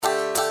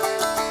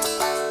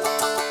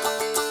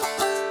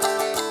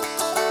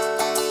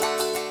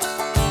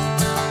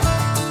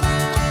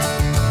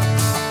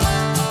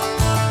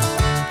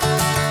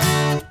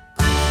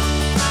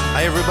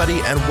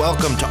everybody, and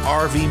welcome to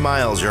RV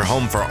Miles, your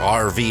home for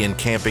RV and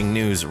camping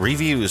news,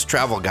 reviews,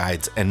 travel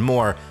guides, and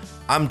more.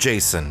 I'm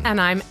Jason.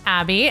 And I'm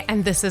Abby,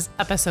 and this is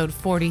episode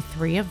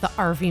 43 of the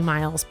RV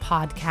Miles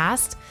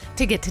podcast.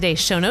 To get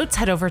today's show notes,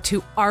 head over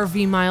to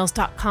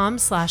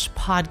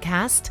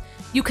rvmiles.com/podcast.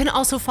 You can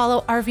also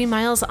follow RV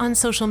Miles on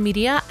social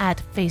media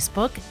at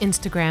Facebook,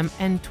 Instagram,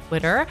 and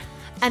Twitter.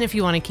 And if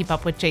you want to keep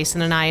up with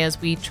Jason and I as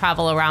we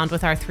travel around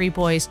with our three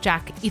boys,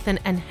 Jack, Ethan,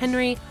 and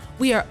Henry,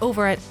 we are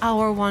over at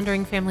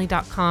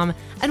ourwanderingfamily.com,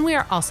 and we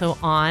are also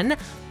on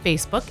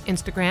Facebook,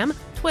 Instagram,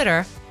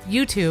 Twitter,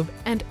 YouTube,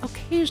 and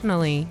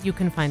occasionally you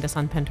can find us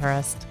on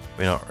Pinterest.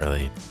 We don't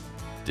really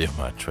do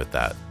much with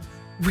that.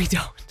 We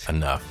don't.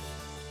 Enough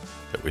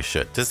that we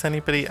should. Does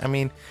anybody,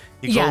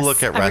 you go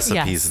look at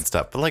recipes and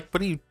stuff, but like,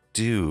 what do? You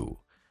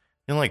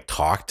don't like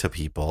talk to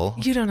people.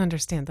 You don't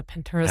understand the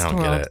Pinterest I don't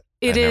world. get it.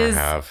 It I never is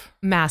have.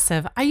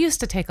 massive. I used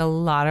to take a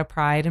lot of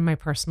pride in my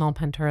personal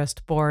Pinterest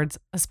boards,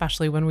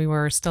 especially when we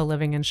were still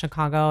living in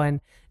Chicago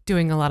and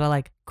doing a lot of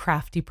like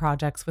crafty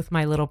projects with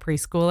my little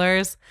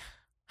preschoolers.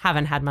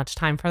 Haven't had much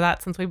time for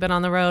that since we've been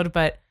on the road,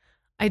 but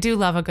I do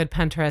love a good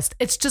Pinterest.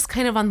 It's just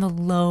kind of on the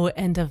low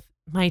end of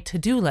my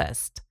to-do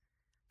list.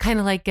 Kind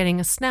of like getting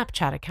a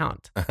Snapchat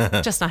account.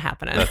 Just not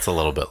happening. That's a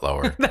little bit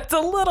lower. That's a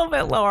little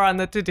bit lower on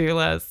the to-do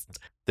list.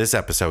 This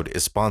episode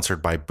is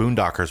sponsored by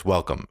Boondockers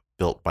Welcome.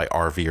 Built by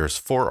RVers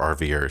for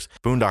RVers,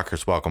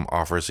 Boondockers Welcome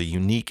offers a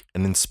unique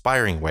and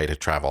inspiring way to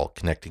travel,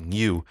 connecting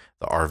you,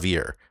 the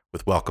RVer,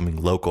 with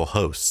welcoming local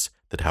hosts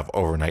that have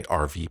overnight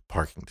RV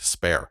parking to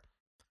spare.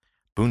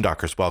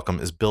 Boondockers Welcome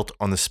is built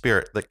on the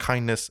spirit that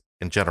kindness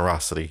and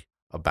generosity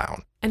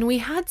abound. And we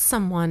had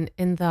someone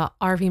in the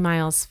RV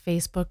Miles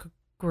Facebook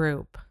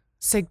group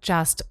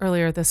suggest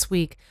earlier this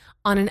week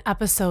on an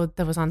episode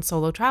that was on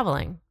solo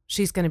traveling.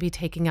 She's going to be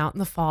taking out in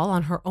the fall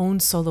on her own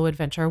solo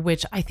adventure,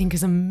 which I think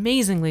is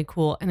amazingly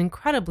cool and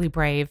incredibly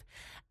brave.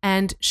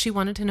 And she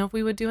wanted to know if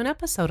we would do an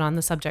episode on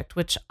the subject,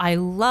 which I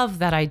love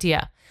that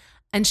idea.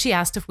 And she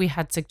asked if we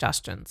had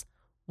suggestions.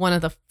 One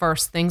of the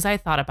first things I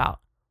thought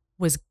about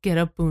was get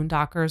a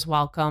Boondockers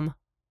Welcome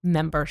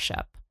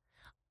membership.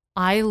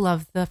 I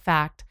love the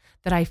fact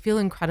that I feel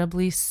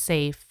incredibly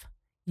safe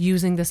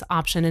using this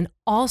option and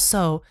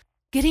also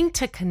getting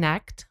to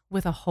connect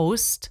with a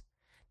host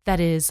that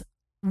is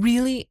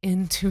really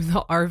into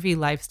the RV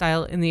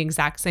lifestyle in the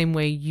exact same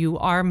way you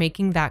are,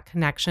 making that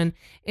connection.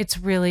 It's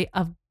really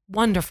a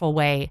wonderful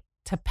way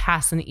to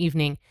pass an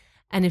evening.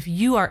 And if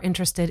you are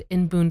interested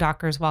in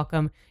Boondockers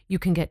Welcome, you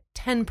can get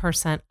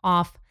 10%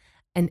 off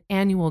an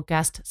annual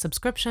guest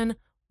subscription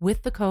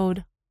with the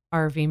code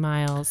RV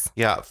Miles.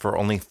 Yeah, for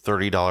only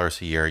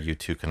 $30 a year, you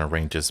two can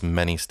arrange as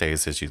many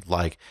stays as you'd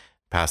like.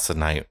 Pass the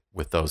night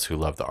with those who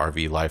love the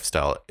RV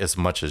lifestyle as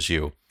much as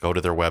you. Go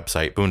to their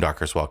website,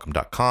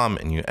 boondockerswelcome.com,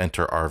 and you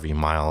enter RV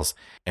Miles,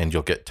 and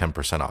you'll get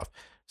 10% off.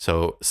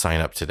 So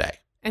sign up today.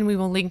 And we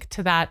will link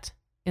to that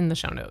in the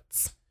show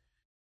notes.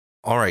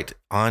 All right,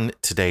 on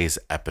today's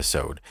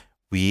episode,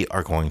 we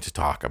are going to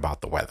talk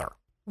about the weather.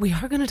 We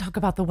are going to talk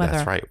about the weather.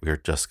 That's right. We're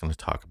just going to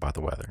talk about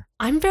the weather.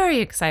 I'm very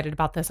excited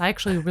about this. I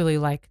actually really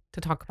like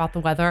to talk about the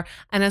weather.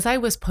 And as I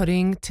was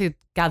putting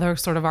together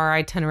sort of our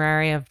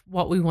itinerary of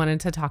what we wanted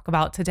to talk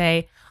about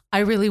today, I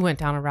really went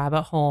down a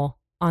rabbit hole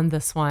on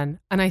this one.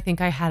 And I think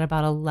I had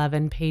about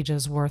 11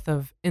 pages worth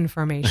of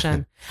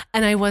information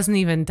and I wasn't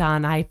even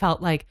done. I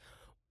felt like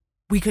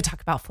we could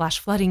talk about flash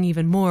flooding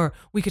even more.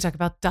 We could talk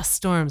about dust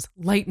storms,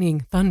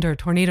 lightning, thunder,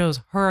 tornadoes,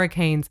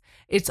 hurricanes.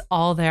 It's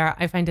all there.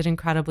 I find it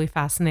incredibly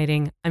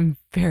fascinating. I'm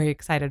very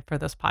excited for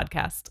this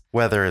podcast.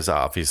 Weather is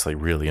obviously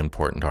really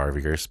important to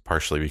RVers,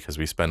 partially because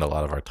we spend a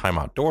lot of our time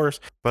outdoors,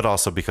 but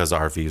also because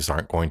RVs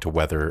aren't going to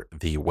weather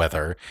the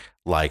weather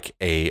like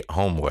a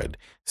home would.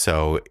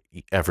 So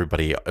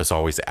everybody is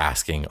always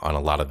asking on a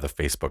lot of the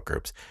Facebook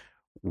groups,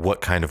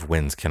 what kind of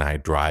winds can I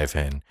drive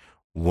in?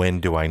 When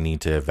do I need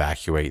to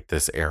evacuate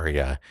this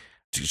area?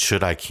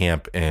 Should I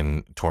camp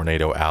in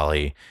Tornado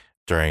Alley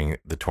during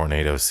the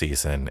tornado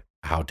season?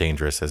 How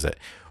dangerous is it?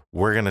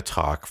 We're going to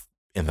talk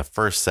in the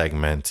first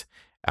segment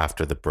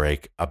after the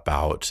break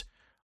about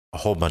a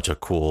whole bunch of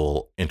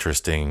cool,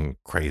 interesting,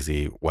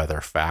 crazy weather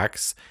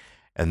facts.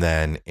 And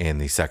then in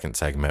the second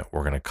segment,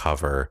 we're going to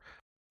cover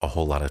a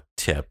whole lot of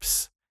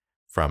tips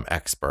from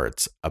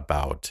experts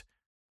about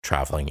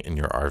traveling in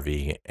your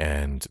RV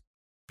and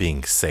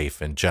being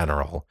safe in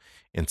general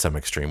in some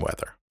extreme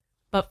weather.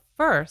 But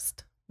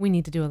first, we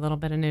need to do a little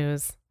bit of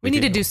news. We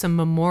need to do some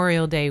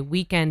Memorial Day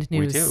weekend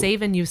news,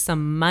 saving you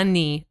some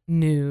money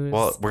news.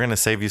 Well, we're going to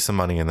save you some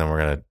money and then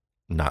we're going to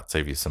not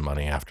save you some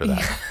money after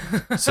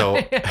that.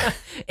 So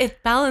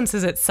it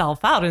balances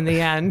itself out in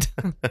the end.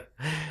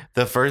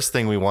 The first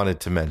thing we wanted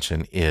to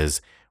mention is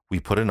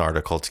we put an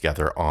article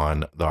together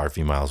on the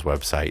RV Miles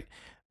website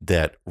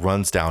that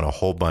runs down a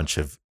whole bunch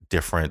of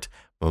different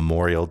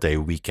Memorial Day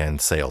weekend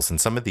sales. And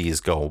some of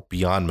these go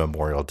beyond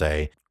Memorial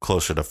Day,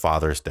 closer to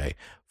Father's Day,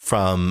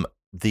 from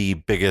the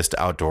biggest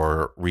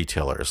outdoor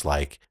retailers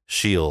like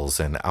Scheels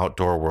and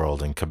Outdoor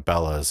World and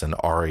Cabela's and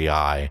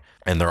REI.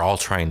 And they're all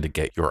trying to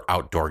get your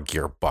outdoor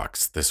gear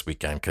bucks this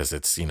weekend because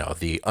it's,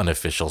 the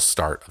unofficial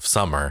start of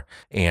summer.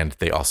 And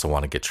they also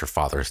want to get your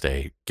Father's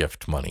Day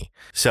gift money.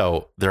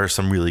 So there are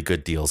some really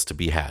good deals to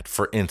be had.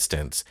 For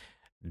instance,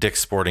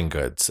 Dick's Sporting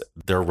Goods,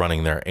 they're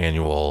running their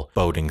annual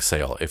boating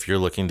sale. If you're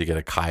looking to get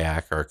a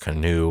kayak or a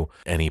canoe,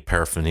 any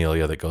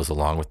paraphernalia that goes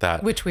along with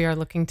that. Which we are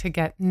looking to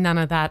get none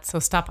of that, so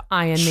stop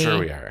eyeing me. Sure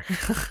we are.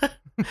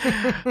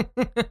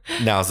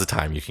 Now's the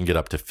time. You can get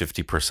up to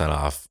 50%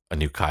 off a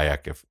new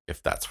kayak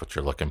if that's what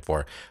you're looking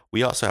for.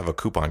 We also have a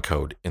coupon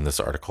code in this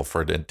article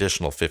for an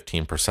additional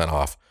 15%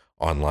 off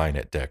online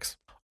at Dick's.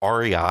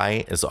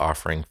 REI is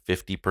offering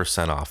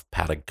 50% off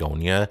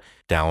Patagonia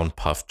down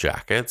puff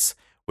jackets,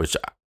 which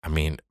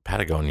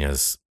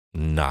Patagonia's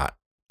not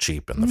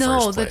cheap in the first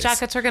place. No, the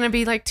jackets are going to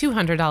be like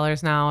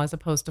 $200 now as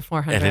opposed to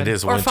 $400. And it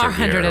is or winter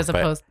 $400 gear, as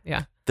opposed,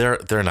 yeah.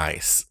 They're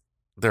nice.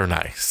 They're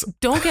nice.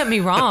 Don't get me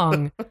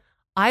wrong.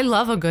 I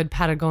love a good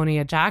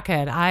Patagonia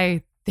jacket.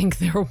 I think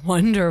they're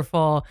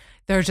wonderful.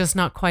 They're just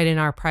not quite in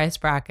our price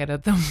bracket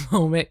at the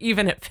moment,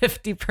 even at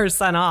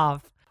 50%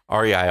 off.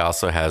 REI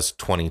also has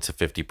 20 to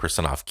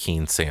 50% off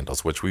Keen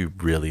sandals, which we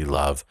really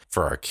love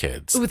for our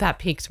kids. Ooh, that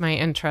piqued my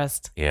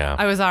interest. Yeah.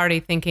 I was already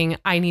thinking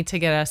I need to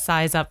get a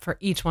size up for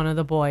each one of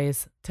the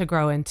boys to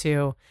grow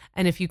into.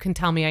 And if you can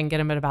tell me I can get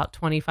them at about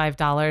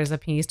 $25 a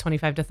piece,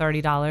 $25 to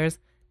 $30,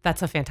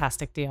 that's a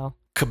fantastic deal.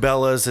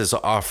 Cabela's is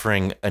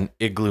offering an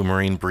Igloo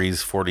Marine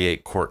Breeze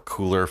 48 quart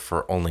cooler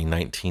for only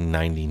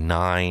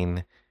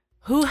 $19.99.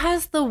 Who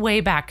has the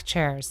way back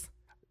chairs?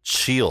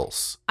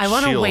 Scheels. I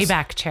want a way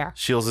back chair.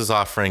 Scheels is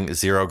offering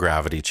zero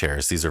gravity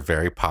chairs. These are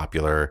very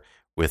popular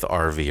with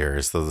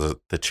RVers. Those are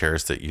the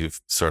chairs that you've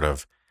sort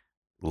of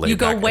laid you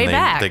go back way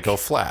back. They go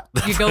flat.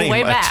 You go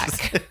way much.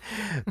 back.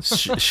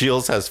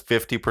 Scheels has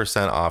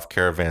 50% off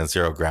Caravan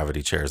zero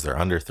gravity chairs. They're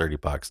under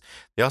 $30.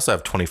 They also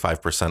have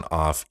 25%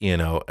 off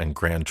E&O and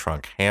Grand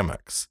Trunk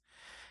hammocks.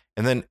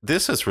 And then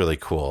this is really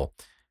cool.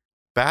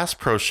 Bass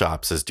Pro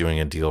Shops is doing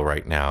a deal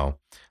right now.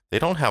 They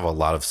don't have a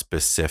lot of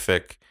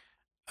specific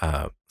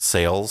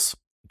sales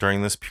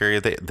during this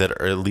period that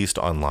are at least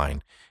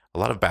online. A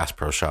lot of Bass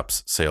Pro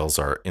Shops sales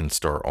are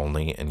in-store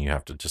only, and you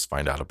have to just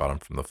find out about them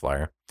from the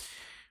flyer.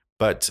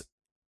 But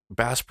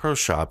Bass Pro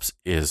Shops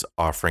is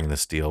offering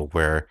this deal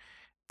where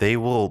they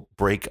will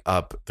break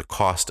up the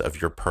cost of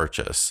your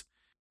purchase.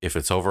 If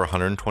it's over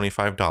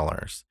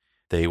 $125,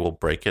 they will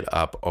break it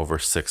up over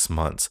 6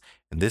 months.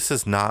 And this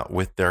is not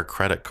with their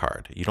credit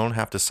card. You don't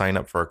have to sign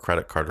up for a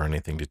credit card or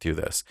anything to do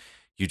this.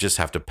 You just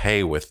have to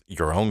pay with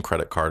your own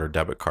credit card or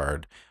debit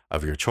card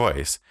of your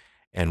choice.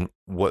 And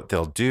what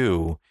they'll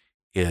do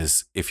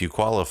is, if you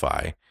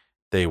qualify,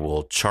 they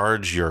will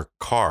charge your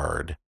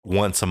card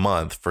once a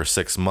month for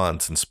 6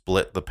 months and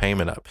split the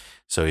payment up.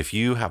 So if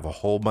you have a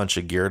whole bunch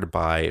of gear to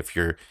buy, if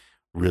you're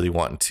really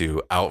wanting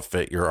to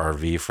outfit your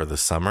RV for the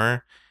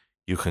summer,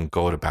 you can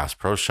go to Bass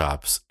Pro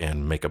Shops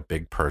and make a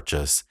big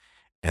purchase,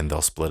 and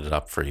they'll split it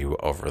up for you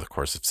over the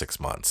course of 6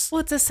 months.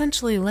 Well, it's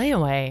essentially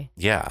layaway.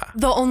 Yeah.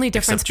 The only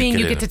difference being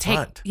you get to take,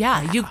 front.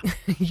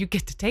 you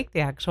get to take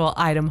the actual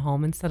item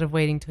home instead of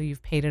waiting till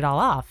you've paid it all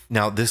off.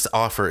 Now, this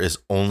offer is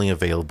only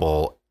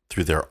available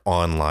through their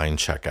online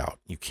checkout.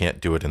 You can't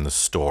do it in the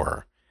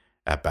store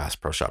at Bass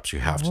Pro Shops. You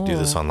have to do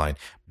this online.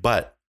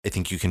 But I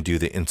think you can do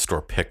the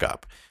in-store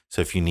pickup.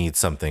 So if you need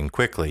something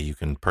quickly, you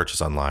can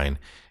purchase online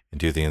and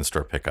do the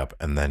in-store pickup,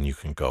 and then you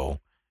can go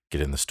get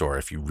in the store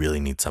if you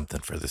really need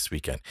something for this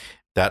weekend.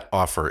 That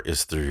offer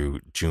is through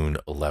June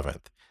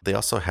 11th. They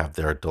also have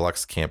their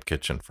deluxe camp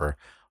kitchen for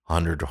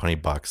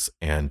 $120,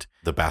 and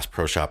the Bass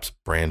Pro Shops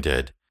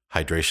branded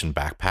hydration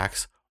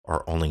backpacks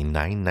are only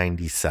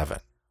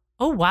 $9.97.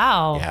 Oh,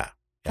 wow. Yeah.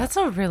 That's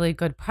a really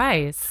good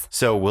price.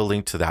 So we'll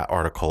link to that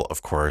article,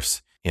 of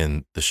course,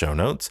 in the show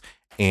notes.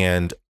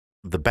 And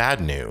the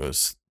bad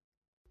news.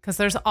 Because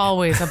there's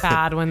always a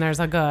bad when there's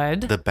a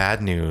good. The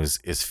bad news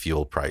is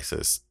fuel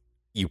prices.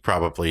 You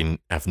probably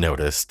have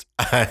noticed.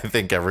 I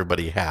think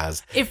everybody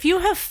has. If you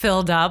have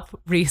filled up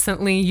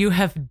recently, you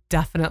have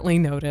definitely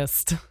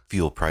noticed.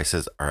 Fuel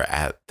prices are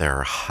at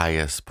their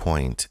highest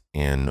point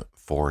in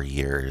 4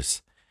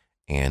 years.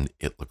 And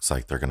it looks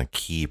like they're going to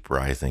keep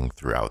rising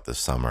throughout the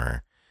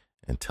summer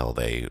until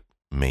they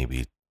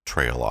maybe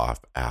trail off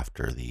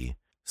after the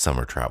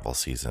summer travel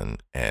season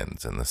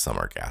ends and the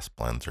summer gas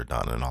blends are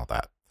done and all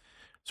that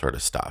sort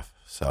of stuff.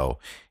 So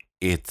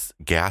it's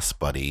Gas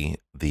Buddy,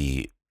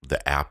 the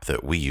app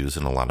that we use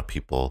and a lot of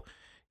people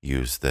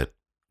use that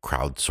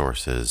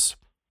crowdsources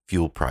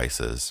fuel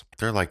prices.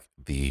 They're like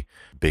the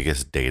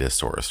biggest data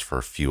source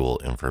for fuel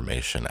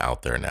information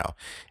out there now.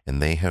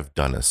 And they have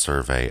done a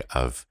survey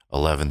of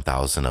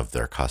 11,000 of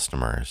their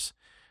customers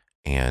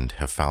and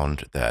have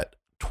found that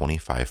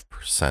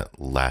 25%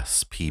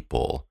 less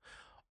people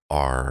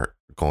are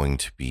going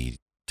to be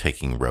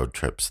taking road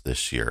trips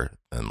this year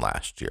than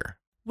last year.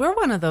 We're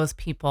one of those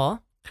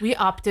people. We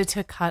opted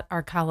to cut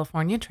our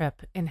California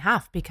trip in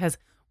half because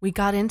we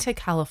got into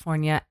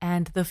California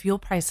and the fuel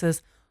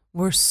prices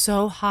were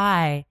so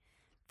high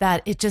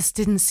that it just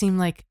didn't seem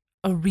like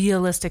a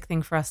realistic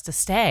thing for us to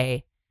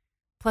stay.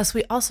 Plus,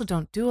 we also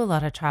don't do a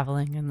lot of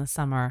traveling in the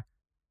summer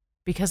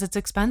because it's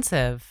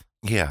expensive.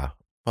 Yeah.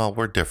 Well,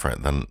 we're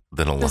different than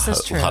a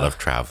lot of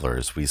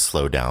travelers. We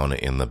slow down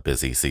in the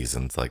busy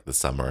seasons like the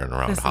summer and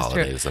around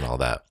holidays and all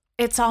that.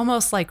 It's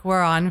almost like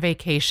we're on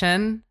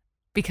vacation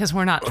because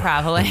we're not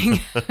traveling.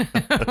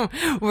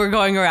 We're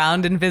going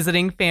around and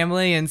visiting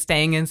family and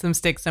staying in some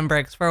sticks and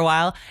bricks for a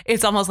while.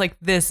 It's almost like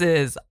this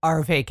is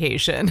our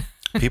vacation.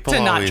 People to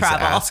always not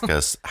travel. ask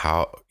us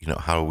how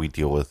do we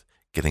deal with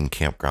getting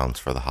campgrounds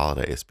for the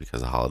holidays,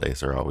 because the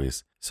holidays are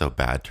always so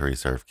bad to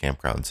reserve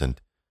campgrounds,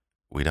 and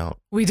we don't.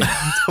 We don't.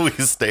 We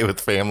stay with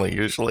family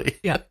usually.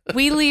 Yeah.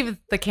 We leave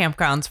the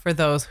campgrounds for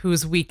those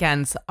whose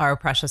weekends are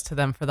precious to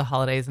them for the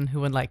holidays and who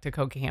would like to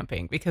go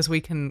camping, because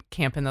we can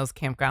camp in those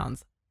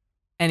campgrounds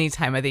any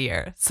time of the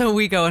year. So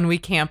we go and we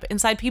camp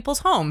inside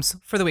people's homes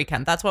for the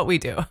weekend. That's what we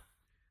do.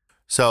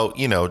 So,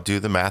 do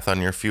the math on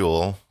your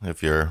fuel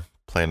if you're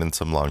planning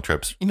some long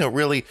trips.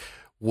 Really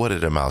what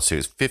it amounts to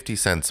is 50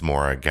 cents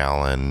more a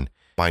gallon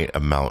might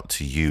amount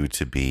to you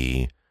to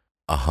be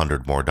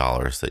 $100 more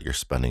that you're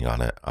spending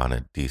on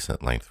a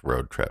decent length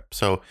road trip.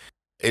 So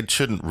it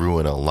shouldn't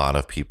ruin a lot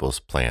of people's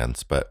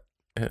plans, but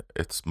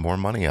it's more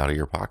money out of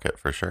your pocket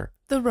for sure.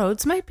 The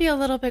roads might be a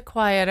little bit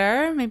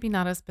quieter, maybe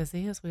not as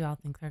busy as we all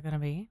think they're going to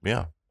be.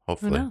 Yeah,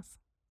 hopefully. Who knows?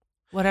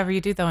 Whatever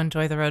you do, though,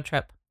 enjoy the road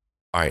trip.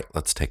 All right,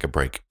 let's take a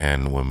break.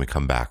 And when we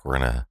come back, we're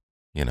going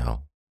to,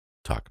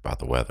 talk about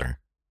the weather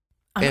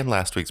and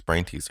last week's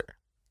brain teaser.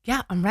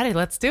 Yeah, I'm ready.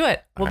 Let's do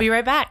it. We'll be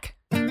right back.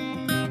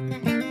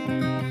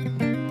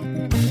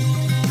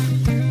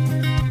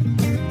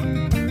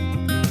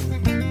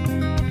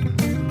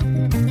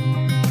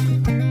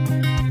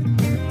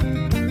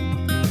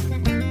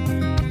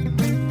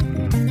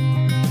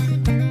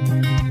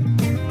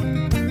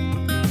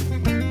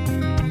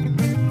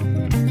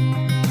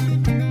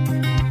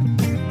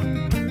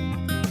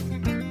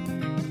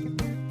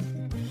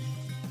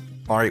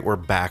 All right, we're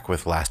back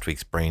with last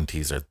week's brain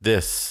teaser.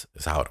 This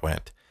is how it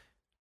went.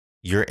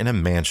 You're in a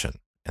mansion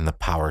and the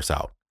power's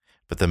out,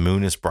 but the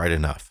moon is bright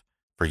enough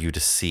for you to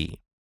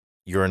see.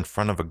 You're in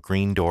front of a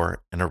green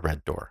door and a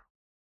red door.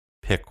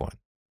 Pick one.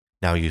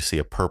 Now you see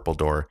a purple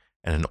door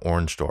and an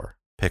orange door.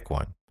 Pick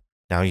one.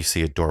 Now you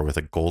see a door with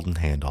a golden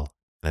handle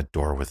and a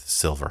door with a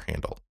silver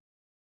handle.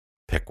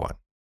 Pick one.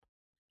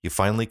 You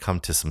finally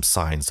come to some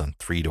signs on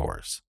 3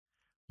 doors.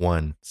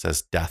 One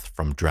says death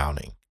from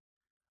drowning.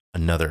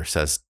 Another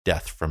says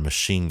death from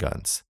machine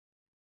guns.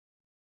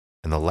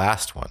 And the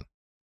last one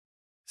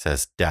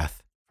says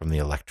death from the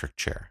electric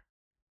chair.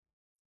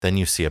 Then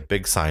you see a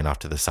big sign off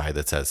to the side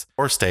that says,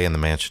 or stay in the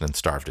mansion and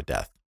starve to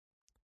death.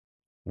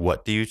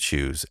 What do you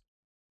choose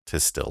to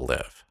still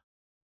live?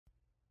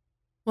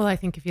 Well, I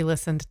think if you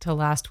listened to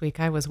last week,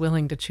 I was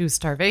willing to choose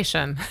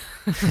starvation.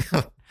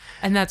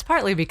 And that's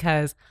partly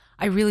because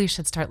I really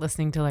should start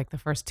listening to like the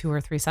first 2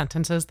 or 3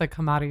 sentences that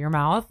come out of your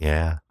mouth.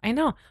 Yeah. I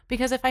know.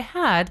 Because if I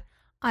had,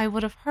 I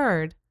would have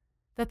heard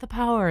that the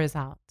power is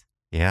out.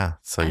 Yeah.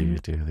 So you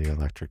do the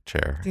electric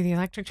chair. Do the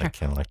electric chair. I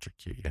can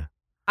electrocute you.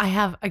 I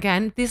have,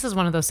 again, this is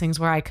one of those things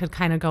where I could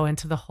kind of go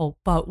into the whole,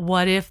 but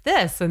what if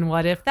this and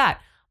what if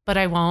that? But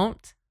I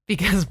won't,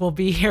 because we'll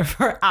be here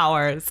for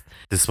hours.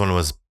 This one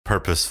was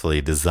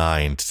purposefully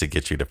designed to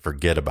get you to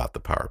forget about the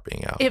power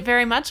being out. It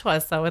very much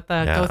was, though, with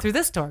the go through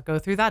this door, go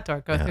through that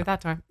door, go through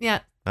that door. Yeah.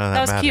 Oh,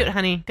 that was cute,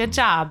 honey. Good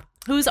job.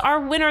 Who's our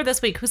winner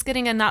this week? Who's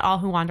getting a Not All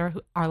Who Wander,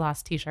 our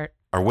lost t-shirt?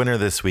 Our winner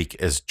this week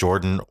is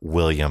Jordan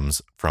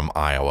Williams from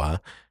Iowa,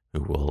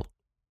 who will,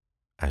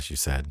 as you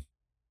said,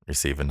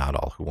 receive a Not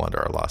All Who Wander,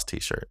 our lost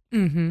t-shirt.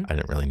 Mm-hmm. I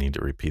didn't really need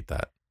to repeat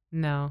that.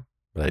 No.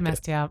 But I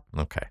messed you up.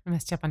 Okay. I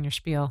messed you up on your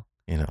spiel.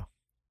 It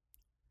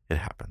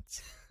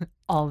happens.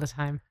 All the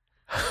time.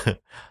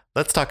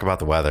 Let's talk about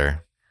the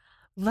weather.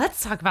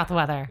 Let's talk about the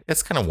weather.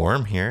 It's kind of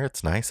warm here.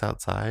 It's nice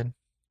outside.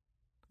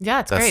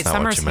 Yeah, it's That's great. not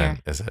Summer's what you here.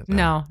 meant, is it?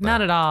 No,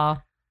 not at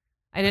all.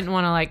 I didn't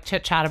want to like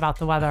chit chat about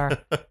the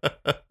weather.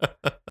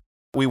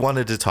 We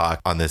wanted to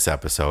talk on this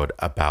episode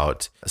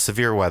about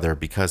severe weather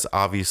because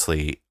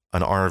obviously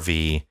an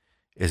RV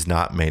is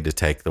not made to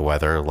take the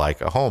weather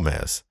like a home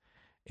is.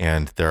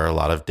 And there are a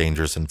lot of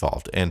dangers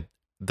involved. And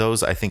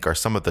those, I think, are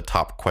some of the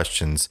top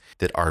questions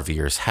that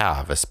RVers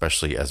have,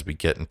 especially as we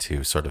get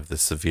into sort of the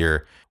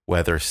severe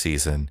weather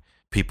season.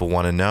 People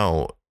want to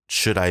know,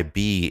 should I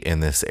be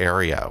in this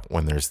area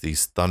when there's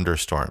these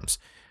thunderstorms?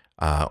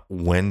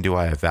 When do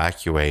I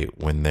evacuate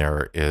when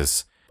there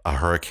is a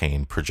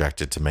hurricane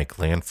projected to make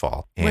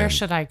landfall? And where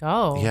should I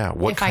go? Yeah.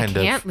 If I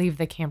can't leave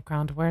the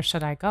campground, where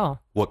should I go?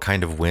 What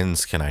kind of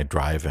winds can I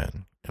drive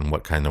in? And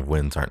what kind of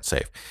winds aren't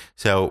safe?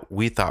 So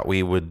we thought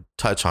we would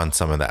touch on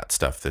some of that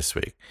stuff this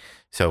week.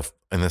 So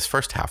in this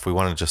first half, we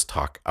want to just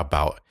talk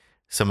about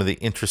some of the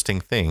interesting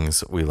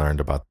things we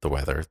learned about the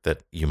weather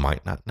that you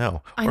might not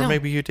know. Or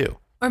maybe you do.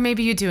 Or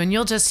maybe you do, and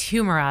you'll just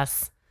humor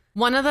us.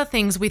 One of the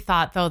things we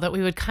thought, though, that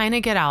we would kind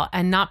of get out,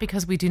 and not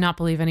because we do not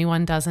believe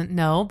anyone doesn't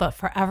know, but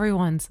for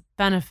everyone's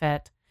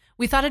benefit,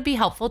 we thought it'd be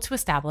helpful to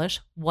establish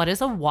what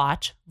is a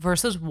watch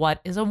versus what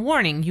is a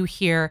warning. You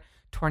hear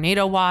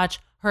tornado watch,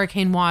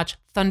 hurricane watch,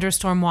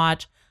 thunderstorm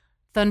watch,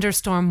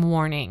 thunderstorm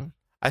warning.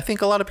 I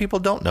think a lot of people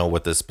don't know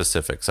what the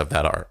specifics of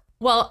that are.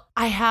 Well,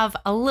 I have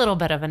a little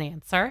bit of an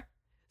answer.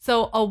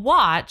 So a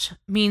watch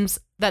means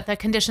that the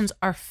conditions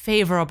are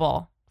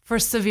favorable for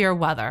severe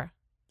weather.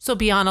 So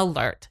be on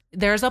alert.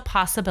 There's a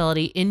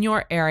possibility in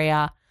your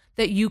area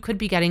that you could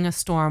be getting a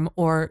storm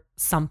or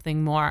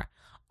something more.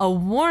 A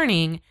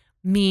warning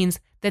means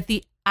that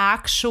the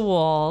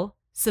actual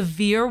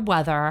severe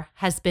weather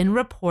has been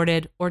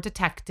reported or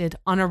detected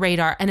on a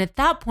radar. And at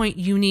that point,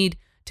 you need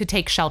to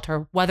take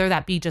shelter, whether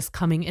that be just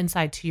coming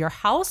inside to your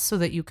house so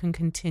that you can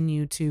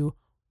continue to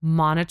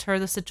monitor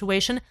the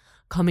situation,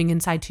 coming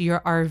inside to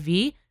your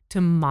RV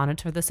to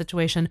monitor the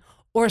situation,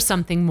 or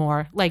something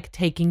more like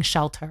taking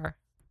shelter.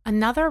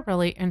 Another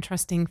really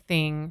interesting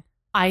thing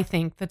I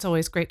think that's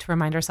always great to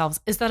remind ourselves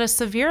is that a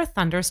severe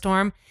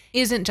thunderstorm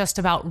isn't just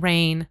about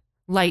rain,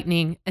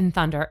 lightning, and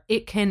thunder.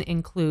 It can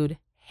include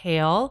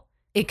hail.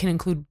 It can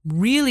include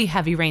really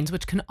heavy rains,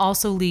 which can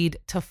also lead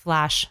to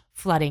flash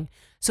flooding.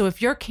 So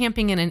if you're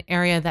camping in an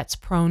area that's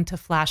prone to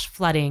flash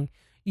flooding,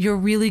 you're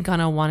really going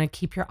to want to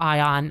keep your eye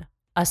on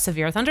a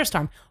severe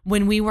thunderstorm.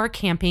 When we were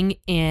camping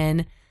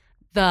in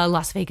the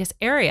Las Vegas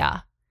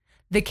area,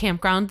 the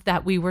campground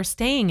that we were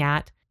staying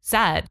at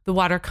said the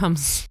water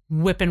comes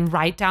whipping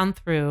right down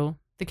through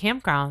the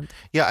campground.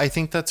 Yeah, I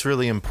think that's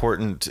really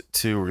important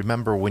to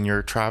remember when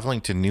you're traveling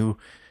to new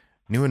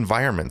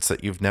environments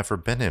that you've never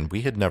been in.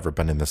 We had never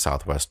been in the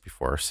Southwest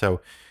before.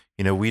 So,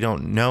 we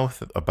don't know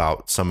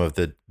about some of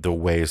the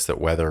ways that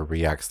weather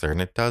reacts there.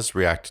 And it does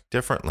react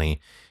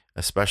differently,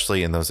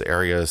 especially in those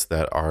areas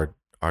that are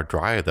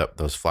dry, that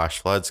those flash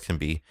floods can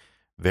be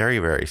very,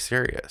 very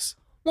serious.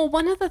 Well,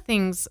 one of the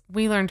things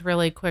we learned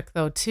really quick,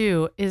 though,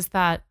 too, is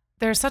that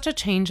there's such a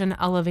change in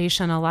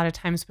elevation a lot of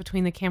times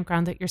between the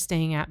campground that you're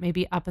staying at,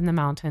 maybe up in the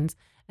mountains,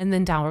 and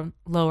then down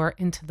lower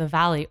into the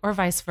valley, or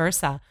vice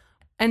versa.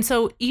 And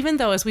so even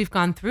though as we've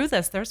gone through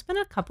this, there's been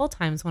a couple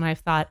times when I've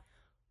thought,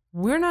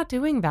 we're not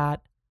doing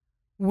that.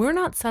 We're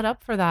not set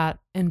up for that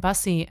in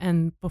Busse.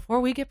 And before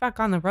we get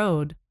back on the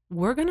road,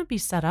 we're going to be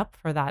set up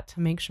for that to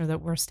make sure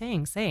that we're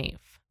staying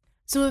safe.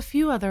 So a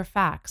few other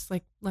facts,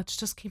 like let's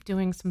just keep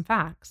doing some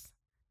facts.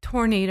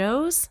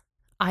 Tornadoes.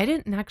 I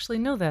didn't actually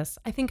know this.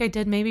 I think I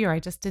did maybe, or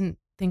I just didn't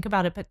think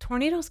about it, but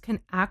tornadoes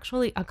can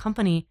actually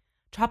accompany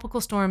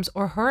tropical storms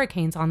or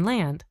hurricanes on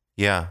land.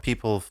 Yeah,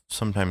 people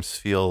sometimes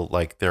feel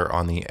like they're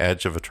on the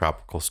edge of a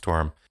tropical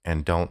storm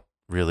and don't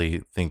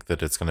really think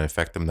that it's going to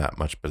affect them that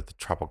much, but the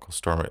tropical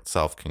storm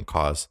itself can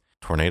cause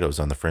tornadoes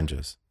on the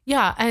fringes.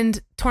 Yeah,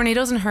 and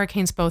tornadoes and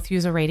hurricanes both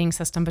use a rating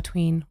system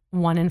between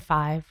 1 and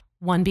 5,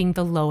 1 being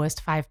the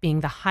lowest, 5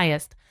 being the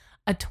highest.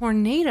 A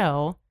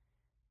tornado,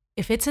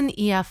 if it's an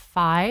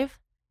EF5,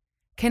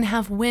 can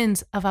have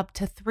winds of up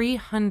to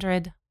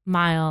 300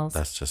 miles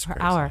That's just per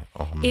crazy. hour.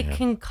 Oh, man. It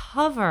can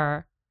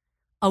cover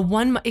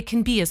it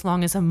can be as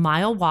long as a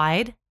mile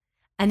wide,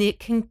 and it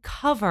can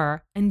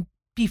cover and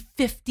be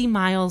 50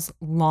 miles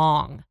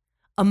long.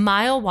 A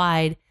mile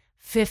wide,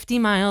 50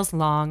 miles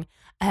long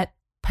at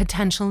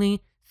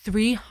potentially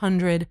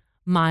 300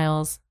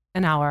 miles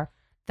an hour.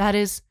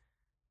 That's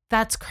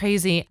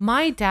crazy.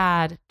 My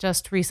dad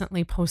just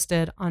recently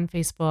posted on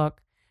Facebook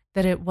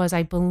that it was,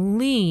 I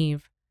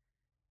believe,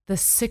 the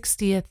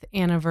 60th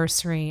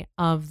anniversary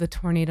of the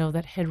tornado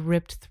that had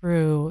ripped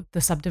through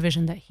the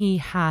subdivision that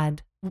he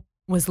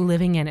was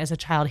living in as a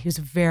child. He was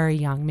very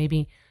young,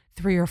 maybe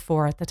 3 or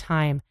 4 at the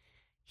time.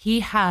 He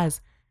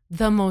has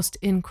the most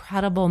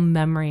incredible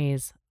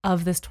memories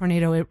of this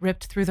tornado. It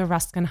ripped through the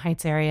Ruskin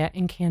Heights area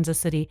in Kansas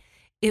City.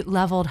 It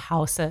leveled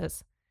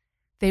houses.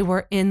 They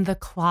were in the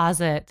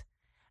closet.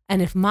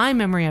 And if my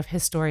memory of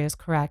his story is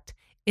correct,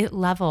 it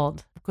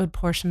leveled a good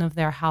portion of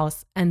their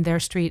house and their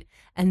street.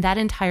 And that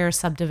entire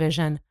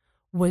subdivision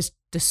was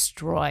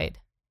destroyed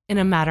in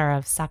a matter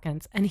of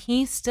seconds. And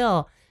he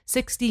still,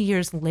 60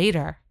 years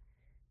later,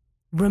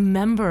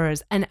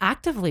 remembers and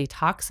actively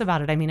talks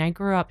about it. I mean, I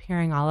grew up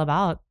hearing all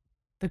about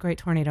the Great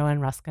Tornado in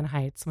Ruskin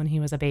Heights when he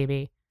was a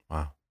baby.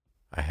 Wow.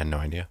 I had no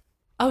idea.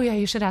 Oh, yeah,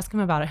 you should ask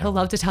him about it. He'll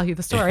love to tell you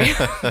the story.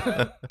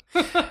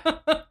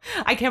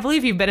 I can't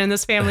believe you've been in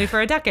this family for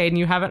a decade and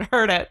you haven't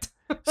heard it.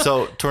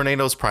 So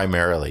tornadoes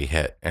primarily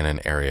hit in an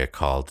area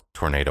called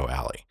Tornado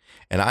Alley.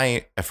 And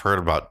I have heard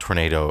about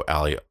Tornado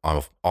Alley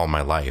all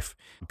my life,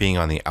 being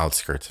on the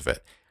outskirts of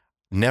it.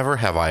 Never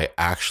have I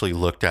actually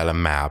looked at a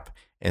map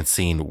and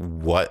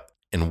seen what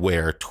and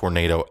where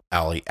Tornado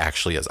Alley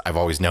actually is. I've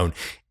always known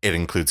it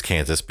includes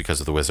Kansas because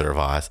of the Wizard of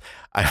Oz.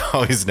 I've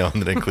always known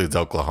that it includes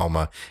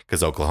Oklahoma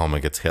because Oklahoma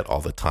gets hit all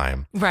the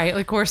time. Right.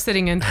 Like we're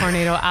sitting in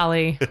Tornado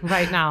Alley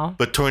right now.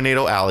 But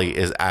Tornado Alley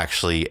is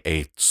actually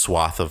a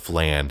swath of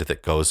land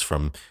that goes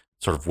from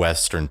sort of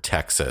western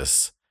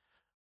Texas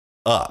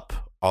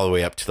up all the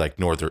way up to like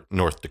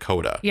North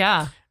Dakota.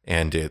 Yeah.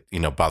 And it,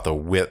 about the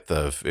width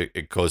of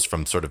it goes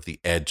from sort of the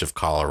edge of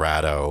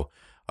Colorado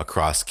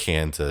across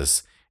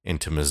Kansas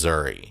into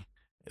Missouri.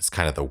 It's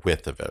kind of the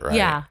width of it, right?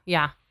 Yeah,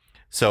 yeah.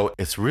 So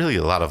it's really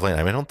a lot of land.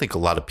 I mean, I don't think a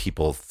lot of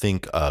people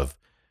think of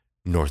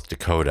North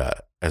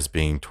Dakota as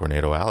being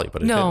Tornado Alley,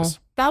 but it No, is.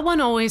 that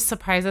one always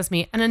surprises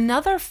me. And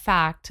another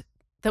fact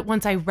that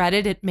once I read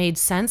it, it made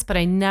sense, but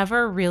I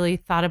never really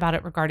thought about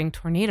it regarding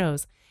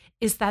tornadoes,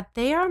 is that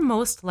they are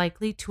most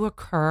likely to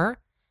occur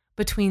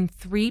between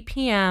 3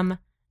 p.m.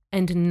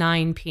 and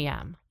 9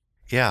 p.m.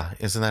 Yeah,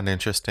 isn't that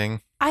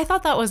interesting? I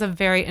thought that was a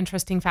very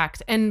interesting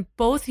fact. And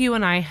both you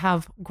and I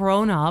have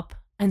grown up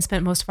and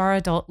spent most of our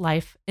adult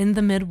life in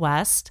the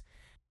Midwest.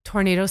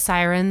 Tornado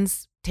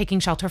sirens, taking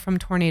shelter from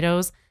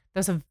tornadoes,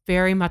 that's a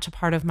very much a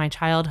part of my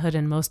childhood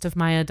and most of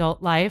my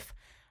adult life.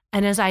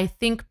 And as I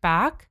think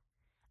back,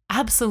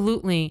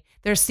 absolutely,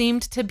 there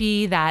seemed to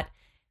be that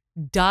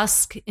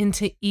dusk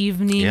into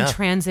evening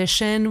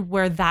transition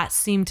where that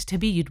seemed to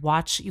be. You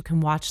can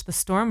watch the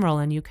storm roll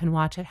and you can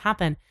watch it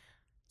happen.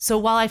 So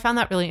while I found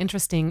that really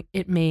interesting,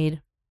 it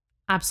made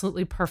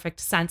absolutely perfect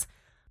sense.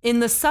 In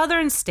the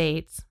southern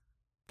states,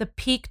 the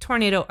peak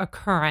tornado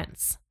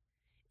occurrence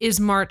is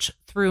March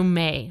through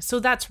May. So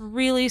that's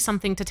really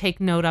something to take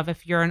note of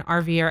if you're an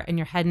RVer and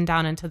you're heading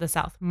down into the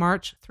south.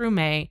 March through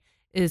May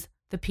is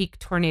the peak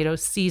tornado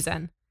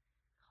season.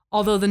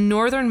 Although the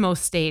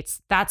northernmost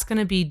states, that's going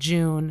to be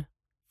June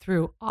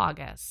through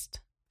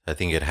August. I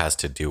think it has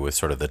to do with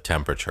sort of the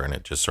temperature, and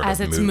it just sort as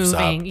of it's moves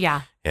moving, up.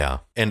 yeah. Yeah.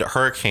 And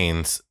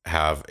hurricanes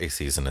have a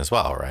season as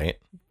well, right?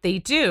 They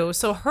do.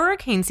 So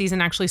hurricane season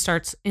actually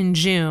starts in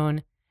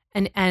June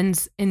and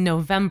ends in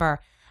November.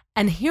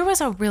 And here was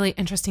a really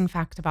interesting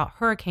fact about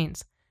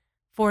hurricanes.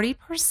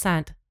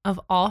 40% of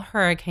all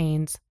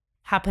hurricanes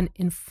happen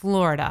in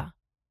Florida.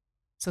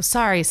 So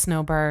sorry,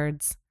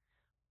 snowbirds.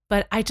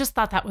 But I just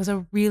thought that was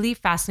a really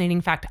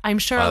fascinating fact. I'm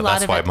sure a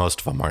lot of That's why most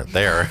of them aren't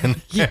there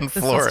in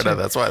Florida.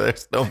 That's why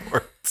there's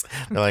snowbirds.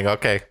 They're like,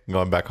 okay, I'm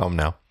going back home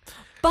now.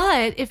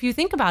 But if you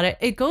think about it,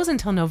 it goes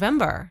until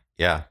November.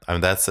 Yeah, I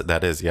mean that's a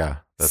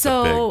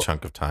big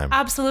chunk of time.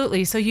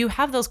 Absolutely. So you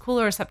have those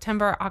cooler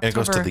September, October. And it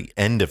goes to the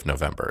end of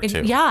November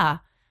too. Yeah.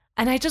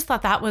 And I just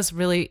thought that was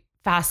really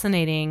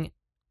fascinating.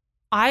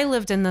 I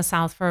lived in the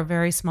South for a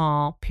very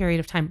small period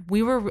of time.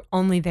 We were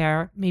only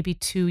there maybe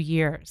 2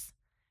 years,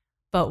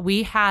 but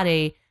we had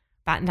a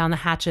batten down the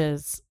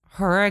hatches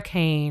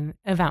hurricane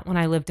event when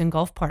I lived in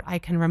Gulfport. I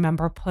can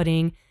remember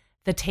putting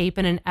the tape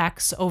in an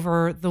X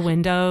over the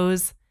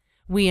windows.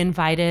 We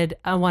invited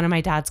one of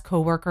my dad's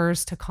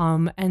coworkers to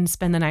come and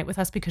spend the night with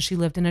us because she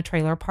lived in a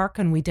trailer park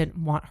and we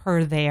didn't want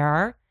her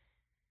there.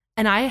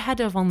 And I had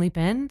to have only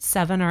been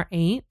 7 or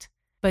 8,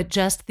 but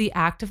just the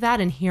act of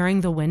that and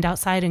hearing the wind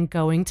outside and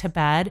going to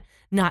bed,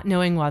 not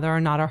knowing whether or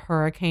not a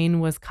hurricane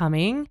was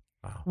coming,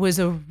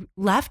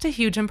 left a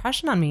huge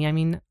impression on me. I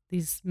mean,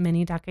 these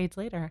many decades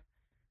later.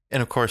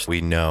 And of course, we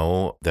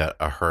know that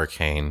a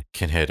hurricane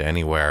can hit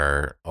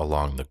anywhere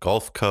along the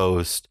Gulf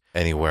Coast,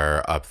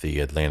 anywhere up the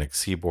Atlantic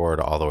seaboard,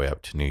 all the way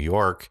up to New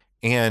York.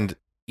 And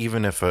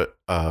even if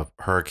a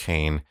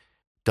hurricane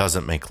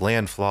doesn't make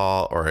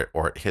landfall or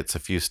it hits a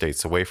few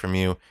states away from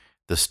you,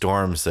 the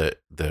storms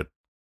that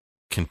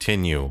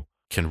continue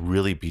can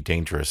really be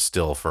dangerous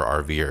still for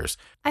RVers.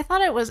 I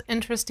thought it was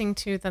interesting,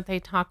 too, that they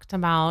talked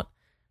about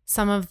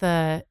some of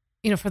the,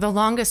 for the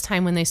longest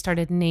time when they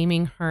started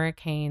naming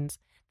hurricanes,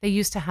 they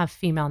used to have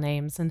female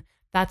names, and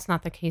that's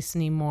not the case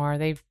anymore.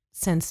 They're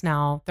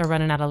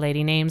running out of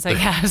lady names, I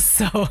guess.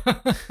 So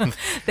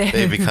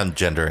they've become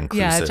gender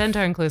inclusive. Yeah, gender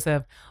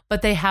inclusive.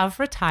 But they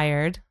have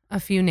retired a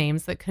few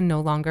names that can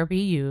no longer be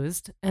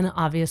used. And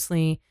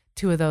obviously,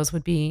 2 of those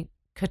would be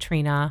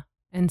Katrina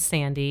and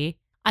Sandy.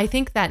 I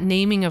think that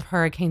naming of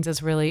hurricanes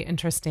is really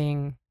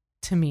interesting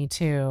to me,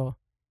 too.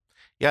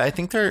 Yeah, I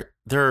think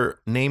they're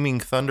naming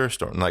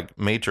thunderstorms, like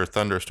major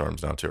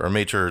thunderstorms now, too, or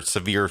major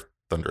severe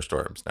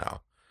thunderstorms now.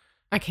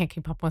 I can't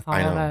keep up with all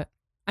of it.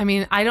 I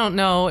mean, I don't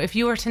know. If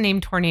you were to name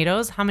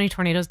tornadoes, how many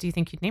tornadoes do you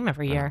think you'd name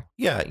every year?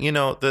 Yeah,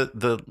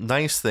 the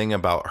nice thing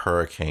about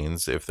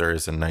hurricanes, if there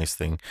is a nice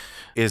thing,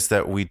 is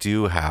that we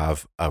do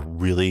have a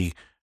really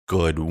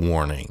good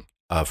warning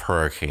of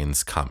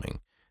hurricanes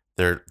coming.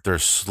 They're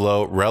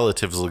slow,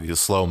 relatively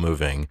slow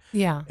moving.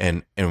 Yeah.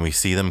 And we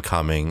see them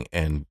coming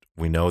and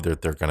we know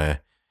that they're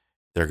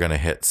gonna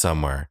hit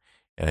somewhere.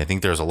 And I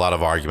think there's a lot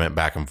of argument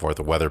back and forth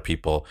of whether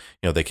people,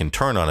 they can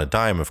turn on a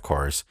dime, of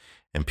course,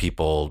 and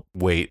people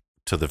wait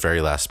to the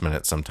very last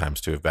minute sometimes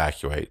to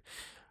evacuate.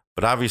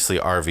 But obviously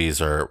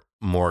RVs are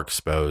more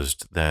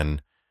exposed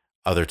than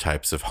other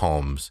types of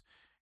homes.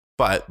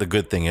 But the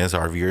good thing is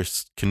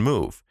RVers can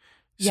move.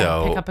 Yeah,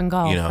 so, pick up and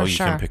go. You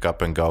can pick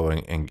up and go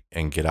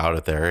and get out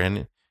of there.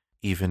 And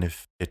even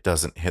if it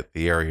doesn't hit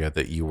the area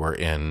that you were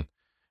in,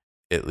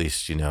 at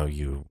least,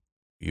 you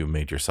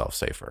made yourself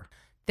safer.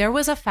 There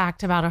was a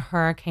fact about a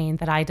hurricane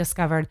that I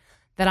discovered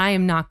that I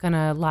am not going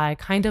to lie,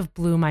 kind of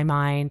blew my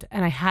mind.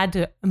 And I had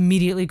to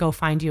immediately go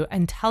find you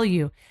and tell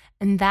you.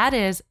 And that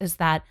is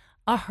that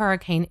a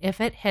hurricane,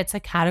 if it hits a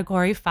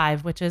category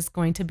 5, which is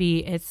going to be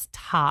its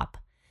top,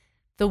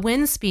 the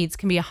wind speeds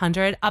can be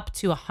 100 up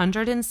to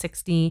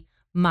 160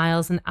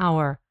 miles an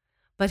hour.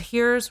 But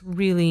here's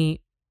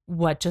really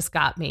what just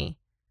got me,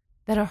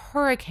 that a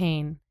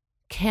hurricane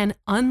can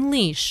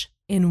unleash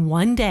in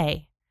one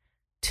day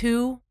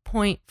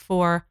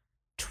 2.4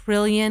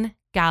 trillion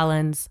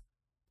gallons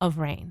of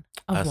rain,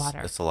 of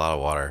water. It's a lot of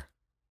water.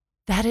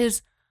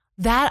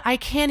 That I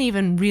can't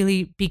even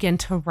really begin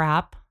to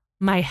wrap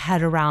my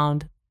head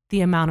around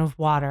the amount of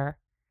water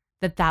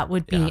that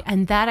would be. Yeah.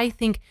 And that, I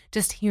think,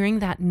 just hearing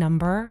that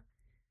number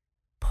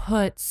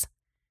puts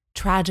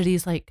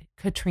tragedies like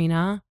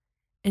Katrina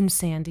and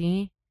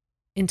Sandy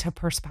into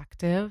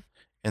perspective.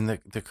 And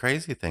the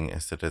crazy thing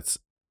is that it's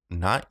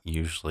not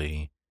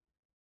usually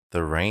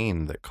the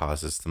rain that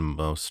causes the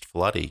most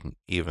flooding,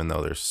 even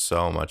though there's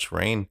so much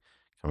rain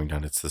coming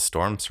down. It's the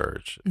storm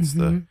surge. It's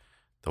the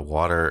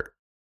water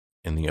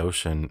in the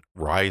ocean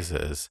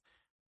rises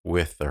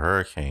with the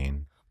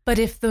hurricane. But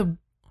if the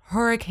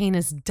hurricane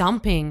is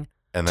dumping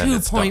And then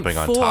it's dumping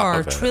on top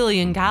of 2.4 it.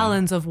 trillion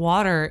gallons of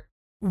water,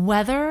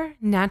 weather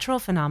natural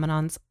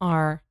phenomenons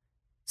are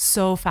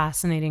so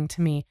fascinating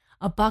to me.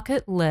 A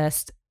bucket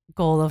list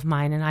goal of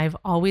mine, and I've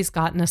always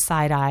gotten a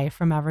side eye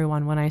from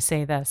everyone when I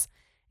say this,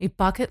 a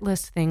bucket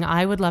list thing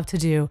I would love to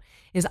do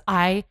is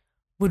I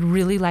would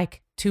really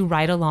like to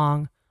ride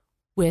along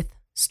with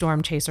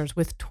storm chasers,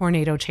 with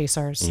tornado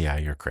chasers. Yeah,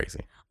 you're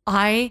crazy.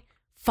 I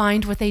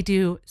find what they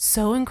do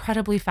so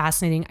incredibly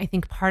fascinating. I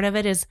think part of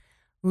it is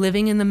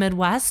living in the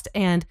Midwest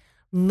and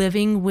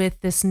living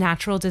with this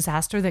natural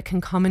disaster that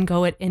can come and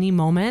go at any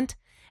moment,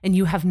 and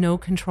you have no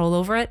control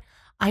over it.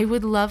 I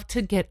would love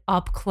to get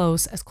up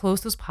close as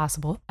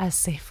possible, as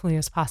safely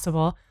as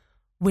possible,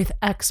 with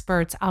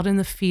experts out in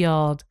the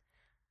field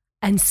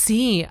and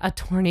see a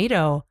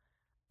tornado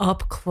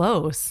up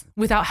close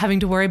without having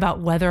to worry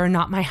about whether or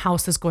not my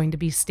house is going to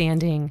be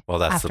standing. Well,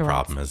 that's afterwards. the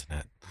problem, isn't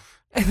it?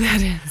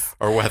 That is.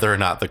 Or whether or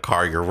not the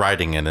car you're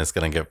riding in is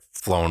going to get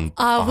flown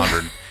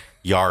 100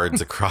 yards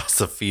across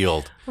the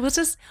field.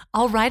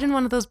 I'll ride in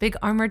one of those big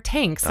armored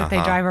tanks that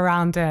they drive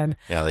around in.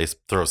 Yeah, they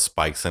throw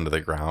spikes into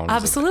the ground.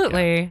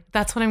 Absolutely. Yeah.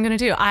 That's what I'm going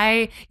to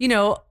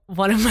do.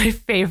 One of my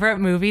favorite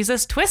movies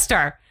is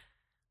Twister.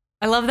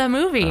 I love that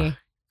movie.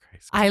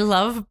 Crazy. I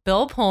love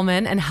Bill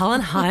Pullman and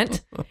Helen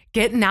Hunt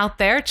getting out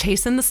there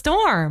chasing the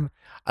storm.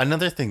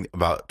 Another thing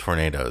about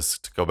tornadoes,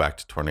 to go back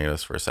to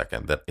tornadoes for a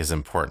second, that is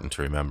important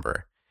to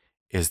remember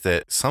is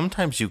that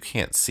sometimes you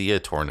can't see a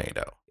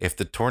tornado. If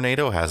the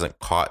tornado hasn't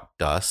caught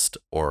dust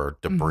or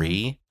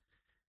debris,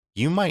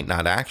 you might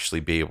not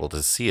actually be able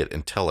to see it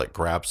until it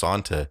grabs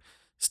onto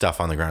stuff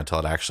on the ground, until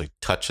it actually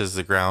touches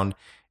the ground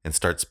and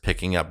starts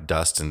picking up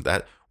dust. And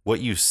that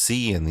what you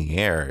see in the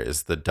air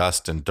is the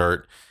dust and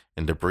dirt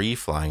and debris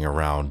flying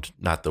around,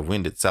 not the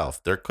wind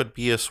itself. There could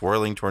be a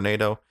swirling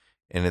tornado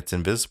and it's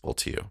invisible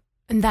to you.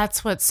 And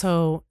that's what's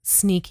so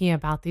sneaky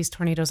about these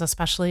tornadoes,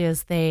 especially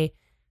as they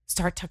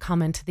start to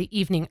come into the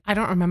evening. I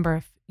don't remember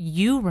if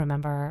you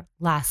remember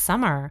last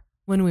summer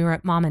when we were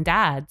at Mom and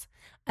Dad's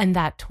and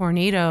that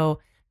tornado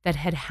that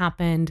had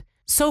happened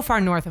so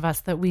far north of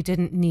us that we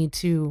didn't need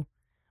to.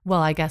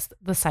 Well, I guess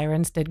the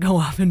sirens did go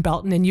off in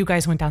Belton and you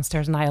guys went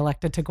downstairs and I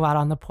elected to go out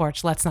on the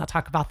porch. Let's not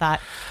talk about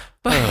that.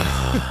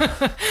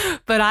 But,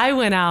 but I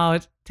went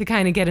out to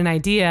kind of get an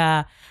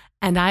idea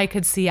and I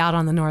could see out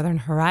on the northern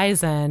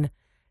horizon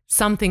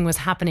something was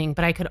happening,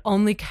 but I could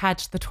only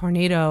catch the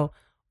tornado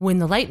when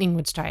the lightning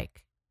would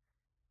strike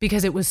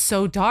because it was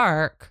so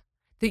dark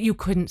that you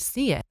couldn't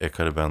see it. It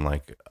could have been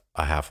like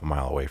a half a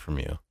mile away from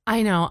you.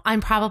 I know.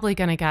 I'm probably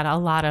going to get a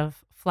lot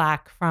of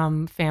flack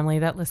from family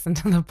that listen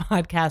to the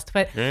podcast,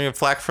 but You're going to get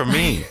flack from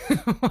me.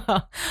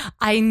 well,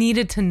 I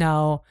needed to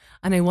know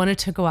and I wanted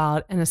to go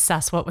out and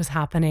assess what was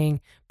happening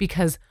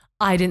because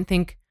I didn't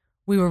think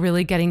we were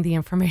really getting the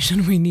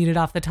information we needed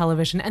off the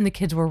television and the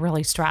kids were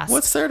really stressed.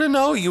 What's there to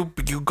know? You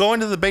go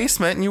into the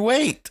basement and you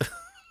wait.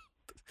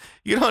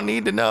 You don't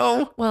need to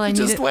know. Well, you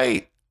just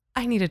wait.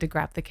 I needed to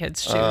grab the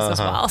kids' shoes as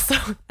well. So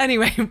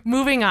anyway,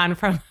 moving on.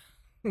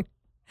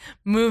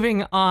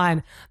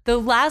 The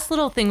last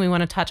little thing we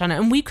want to touch on,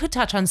 and we could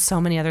touch on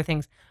so many other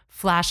things,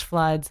 flash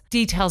floods,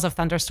 details of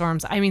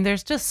thunderstorms. I mean,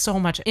 there's just so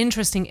much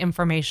interesting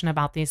information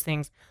about these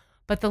things.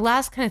 But the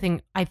last kind of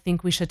thing I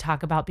think we should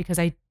talk about, because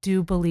I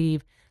do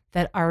believe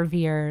that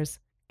RVers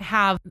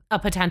have a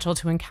potential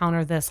to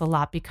encounter this a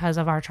lot because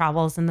of our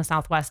travels in the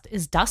Southwest,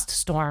 is dust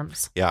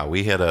storms. Yeah,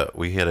 we had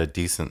a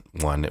decent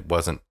one. It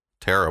wasn't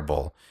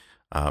terrible,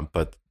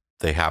 but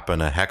they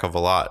happen a heck of a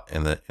lot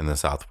in the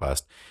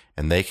Southwest,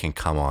 and they can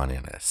come on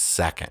in a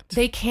second.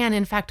 They can.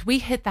 In fact, we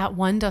hit that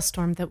one dust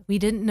storm that we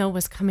didn't know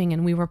was coming,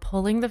 and we were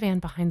pulling the van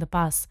behind the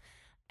bus,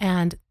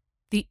 and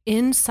the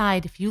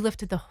inside, if you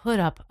lifted the hood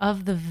up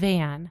of the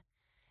van,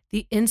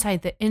 the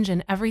inside, the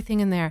engine, everything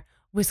in there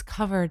was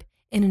covered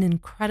in an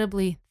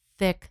incredibly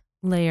thick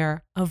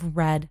layer of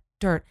red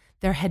dirt.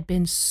 There had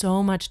been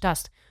so much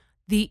dust.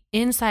 The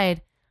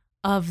inside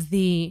of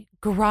the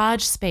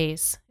garage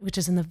space, which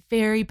is in the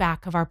very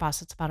back of our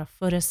bus, it's about a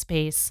foot of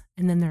space,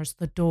 and then there's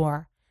the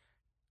door.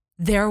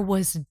 There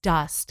was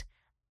dust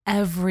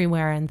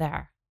everywhere in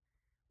there.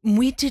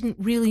 We didn't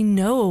really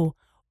know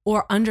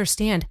or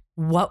understand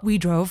what we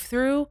drove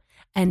through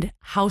and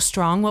how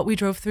strong what we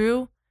drove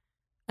through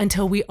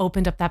until we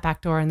opened up that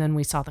back door and then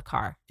we saw the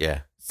car.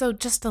 Yeah. So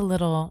just a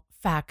little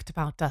fact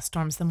about dust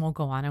storms, then we'll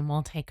go on and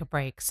we'll take a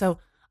break. So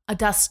A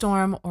dust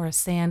storm or a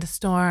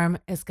sandstorm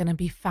is going to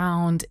be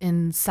found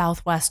in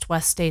southwest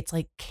West states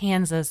like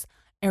Kansas,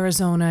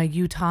 Arizona,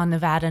 Utah,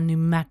 Nevada, New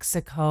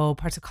Mexico,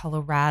 parts of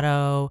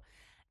Colorado.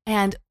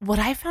 And what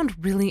I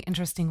found really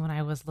interesting when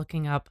I was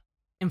looking up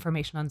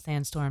information on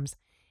sandstorms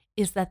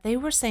is that they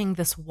were saying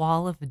this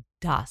wall of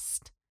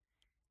dust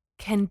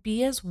can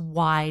be as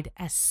wide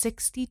as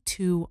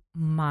 62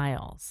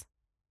 miles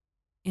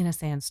in a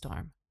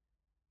sandstorm.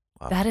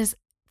 Wow. That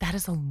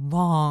is a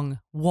long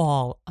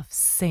wall of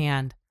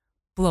sand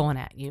blowing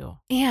at you.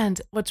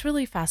 And what's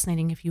really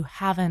fascinating, if you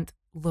haven't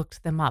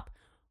looked them up,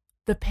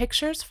 the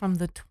pictures from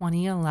the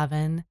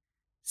 2011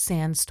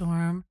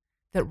 sandstorm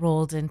that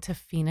rolled into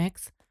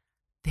Phoenix,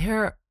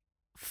 they're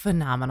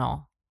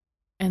phenomenal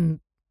and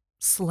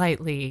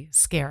slightly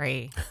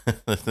scary.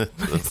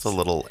 It's a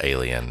little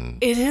alien.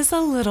 It is a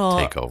little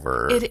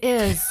takeover. It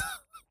is.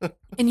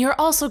 And you're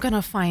also going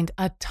to find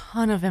a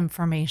ton of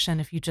information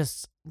if you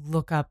just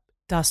look up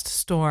Dust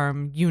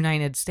Storm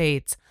United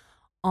States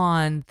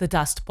on the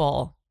Dust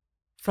Bowl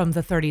from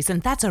the 30s.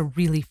 And that's a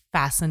really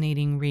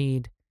fascinating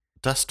read.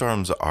 Dust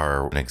storms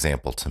are an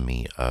example to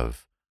me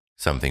of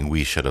something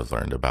we should have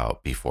learned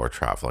about before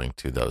traveling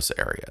to those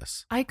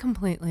areas. I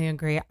completely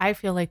agree. I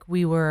feel like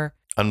we were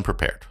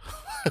unprepared.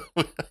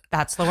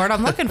 That's the word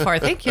I'm looking for.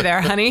 Thank you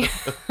there, honey.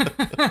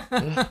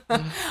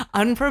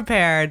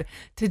 Unprepared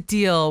to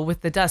deal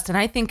with the dust. And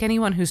I think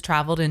anyone who's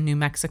traveled in New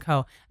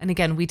Mexico, and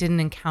again, we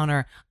didn't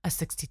encounter a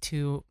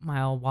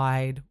 62-mile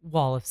wide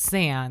wall of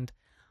sand,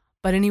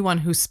 but anyone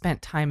who's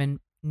spent time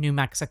in New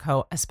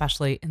Mexico,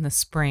 especially in the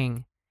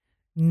spring,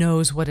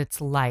 knows what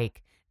it's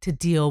like to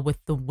deal with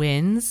the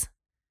winds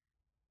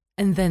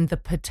and then the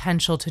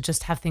potential to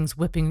just have things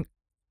whipping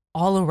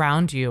all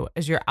around you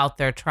as you're out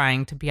there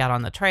trying to be out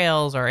on the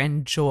trails or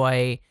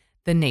enjoy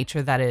the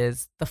nature that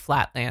is the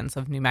flatlands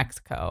of New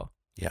Mexico.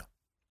 Yeah.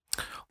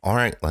 All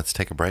right, let's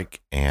take a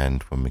break.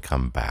 And when we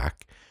come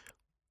back,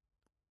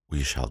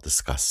 we shall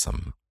discuss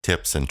some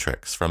tips and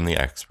tricks from the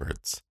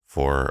experts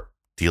for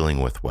dealing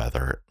with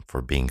weather,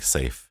 for being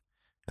safe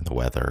in the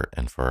weather,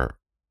 and for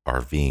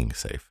RVing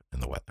safe in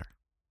the weather.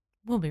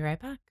 We'll be right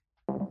back.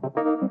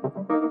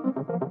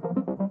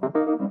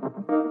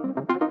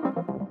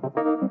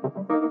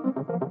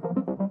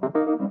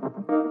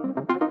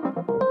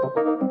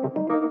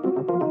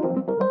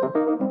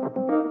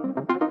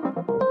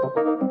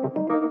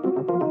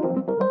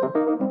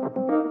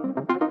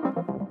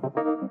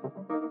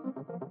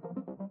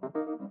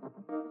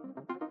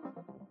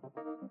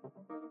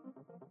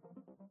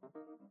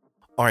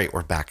 All right,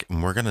 we're back,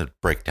 and we're going to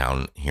break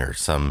down here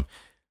some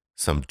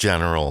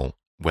general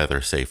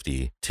weather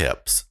safety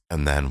tips,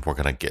 and then we're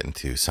going to get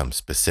into some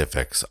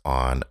specifics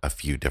on a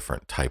few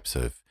different types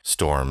of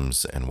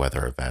storms and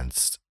weather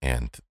events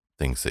and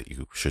things that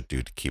you should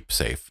do to keep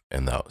safe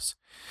in those.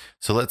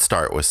 So let's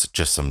start with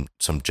just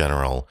some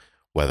general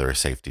weather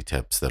safety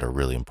tips that are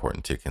really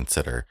important to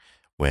consider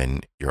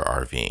when you're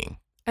RVing.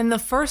 And the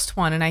first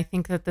one, and I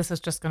think that this is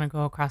just going to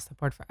go across the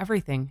board for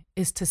everything,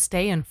 is to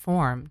stay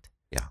informed.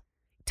 Yeah.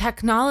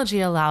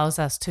 Technology allows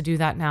us to do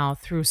that now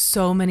through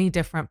so many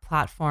different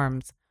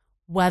platforms,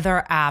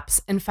 weather apps.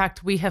 In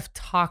fact, we have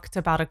talked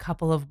about a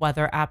couple of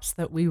weather apps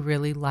that we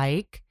really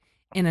like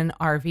in an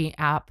RV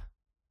app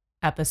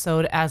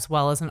episode, as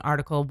well as an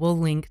article. We'll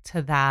link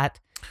to that.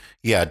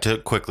 Yeah, to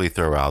quickly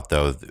throw out,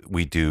 though,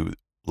 we do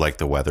like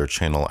the Weather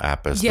Channel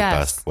app as the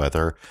best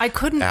weather. I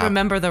couldn't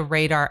remember the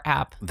radar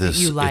app that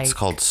you like. It's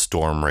called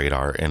Storm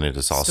Radar, and it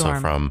is also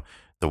from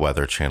the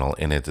Weather Channel,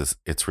 and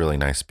it's really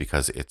nice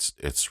because it's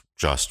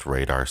just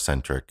radar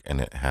centric,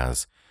 and it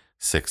has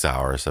 6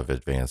 hours of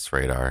advanced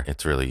radar.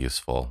 It's really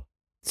useful.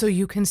 So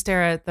you can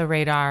stare at the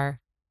radar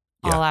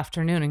all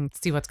afternoon and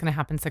see what's going to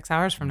happen 6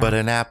 hours from now. But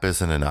an app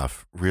isn't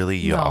enough. Really,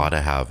 you ought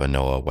to have a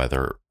NOAA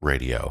weather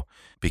radio,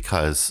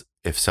 because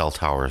if cell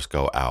towers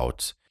go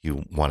out,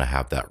 you want to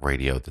have that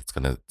radio that's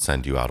going to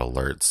send you out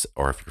alerts,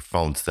 or if your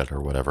phone's dead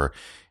or whatever.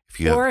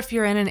 If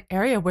you're in an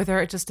area where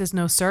there just is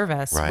no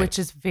service, which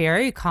is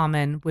very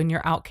common when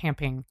you're out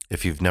camping.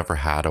 If you've never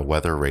had a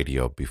weather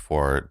radio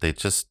before, they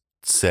just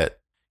sit,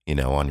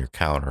 on your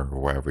counter or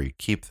wherever you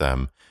keep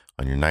them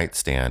on your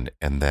nightstand.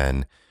 And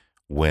then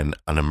when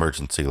an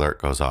emergency alert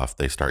goes off,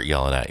 they start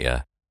yelling at you.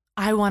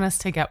 I want us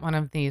to get one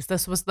of these.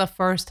 This was the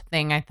first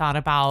thing I thought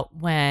about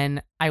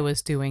when I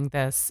was doing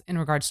this in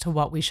regards to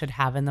what we should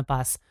have in the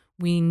bus.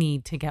 We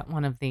need to get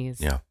one of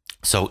these. Yeah.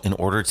 So in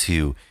order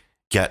to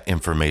get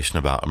information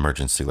about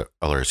emergency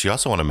alerts, you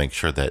also want to make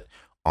sure that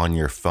on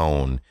your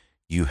phone,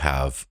 you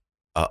have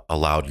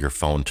allowed your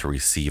phone to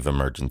receive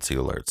emergency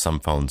alerts. Some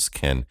phones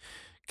can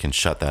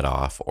shut that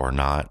off or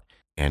not,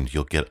 and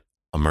you'll get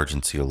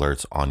emergency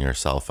alerts on your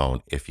cell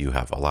phone if you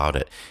have allowed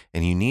it.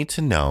 And you need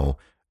to know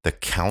the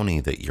county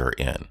that you're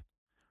in,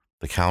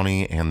 the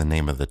county and the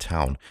name of the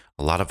town.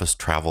 A lot of us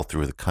travel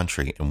through the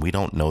country and we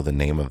don't know the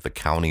name of the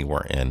county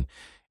we're in.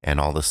 And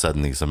all of a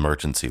sudden these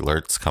emergency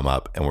alerts come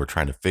up and we're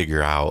trying to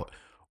figure out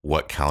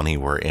what county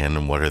we're in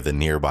and what are the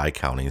nearby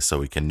counties so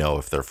we can know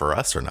if they're for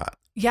us or not.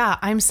 Yeah,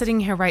 I'm sitting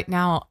here right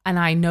now and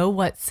I know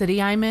what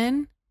city I'm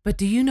in, But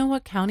do you know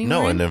what county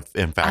No, we're and in?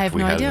 in I fact, have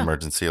we no had an idea.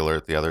 emergency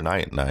alert the other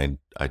night, and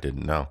I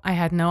didn't know. I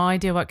had no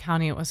idea what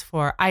county it was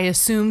for. I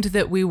assumed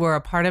that we were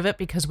a part of it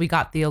because we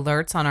got the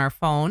alerts on our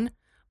phone,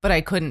 but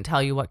I couldn't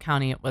tell you what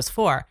county it was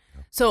for.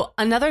 So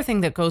another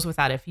thing that goes with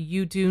that, if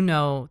you do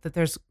know that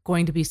there's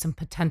going to be some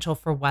potential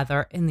for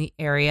weather in the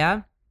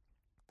area,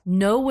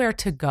 know where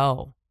to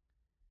go.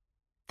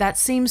 That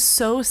seems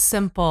so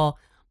simple,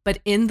 but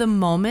in the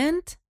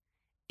moment,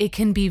 it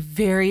can be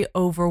very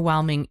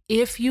overwhelming.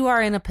 If you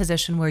are in a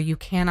position where you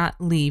cannot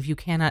leave, you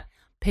cannot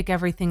pick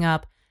everything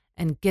up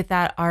and get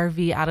that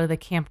RV out of the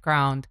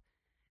campground,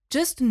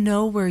 just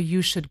know where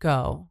you should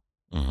go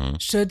Mm-hmm.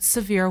 should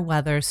severe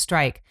weather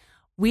strike.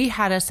 We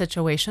had a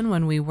situation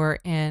when we were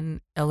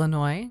in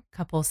Illinois a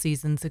couple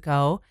seasons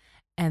ago,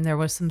 and there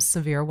was some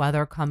severe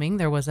weather coming.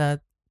 There was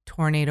a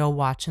tornado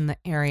watch in the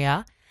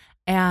area,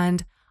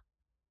 and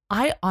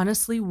I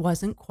honestly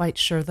wasn't quite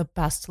sure the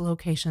best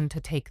location to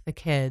take the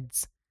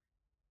kids.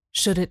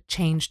 Should it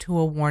change to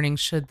a warning?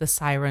 Should the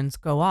sirens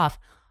go off?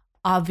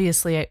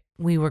 Obviously,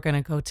 we were going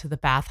to go to the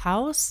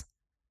bathhouse.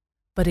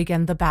 But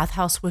again, the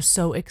bathhouse was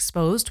so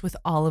exposed with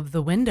all of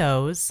the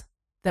windows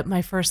that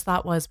my first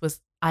thought was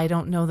I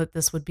don't know that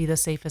this would be the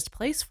safest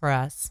place for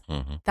us.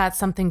 Mm-hmm. That's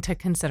something to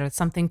consider,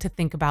 something to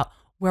think about.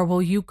 Where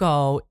will you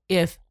go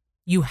if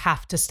you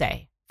have to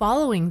stay?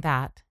 Following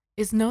that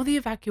is know the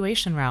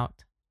evacuation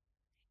route.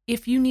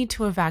 If you need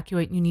to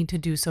evacuate, you need to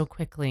do so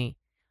quickly.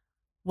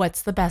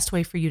 What's the best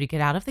way for you to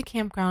get out of the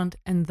campground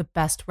and the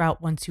best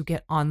route once you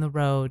get on the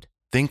road?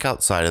 Think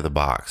outside of the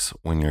box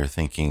when you're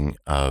thinking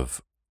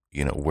of,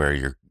 where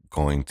you're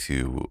going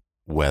to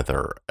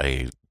weather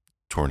a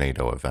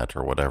tornado event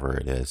or whatever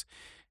it is.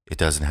 It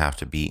doesn't have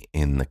to be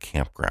in the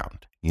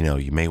campground.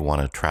 You may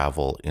want to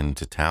travel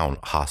into town.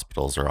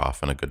 Hospitals are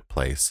often a good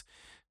place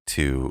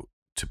to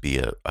be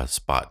a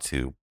spot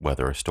to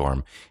weather a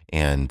storm.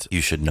 And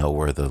you should know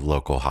where the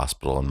local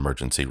hospital and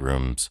emergency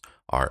rooms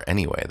are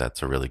anyway.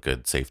 That's a really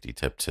good safety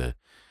tip to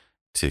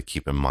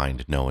keep in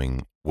mind,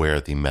 knowing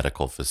where the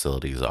medical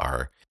facilities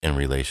are in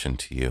relation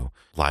to you.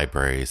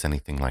 Libraries,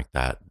 anything like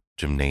that,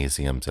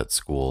 gymnasiums at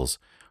schools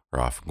are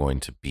often going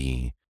to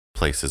be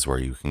places where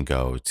you can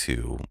go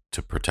to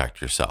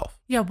protect yourself.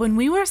 Yeah, when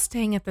we were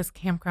staying at this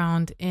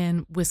campground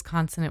in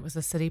Wisconsin, it was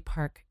a city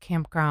park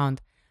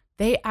campground.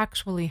 They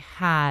actually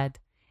had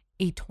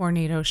a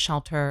tornado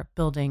shelter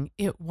building.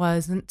 It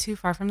wasn't too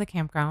far from the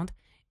campground.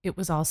 It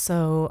was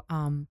also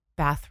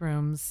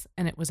bathrooms,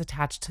 and it was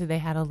attached to, they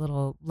had a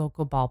little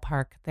local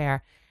ballpark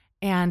there.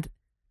 And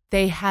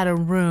they had a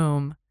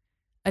room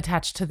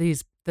attached to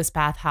this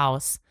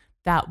bathhouse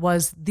that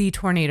was the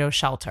tornado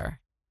shelter.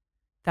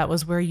 That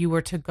was where you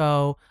were to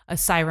go. A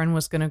siren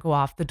was going to go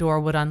off, the door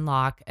would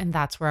unlock, and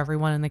that's where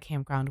everyone in the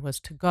campground was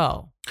to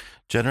go.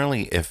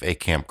 Generally, if a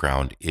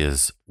campground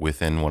is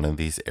within one of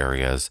these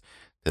areas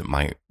that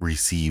might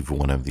receive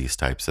one of these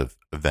types of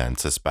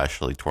events,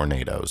 especially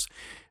tornadoes,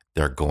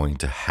 they're going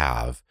to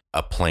have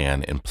a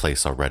plan in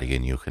place already,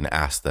 and you can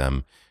ask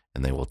them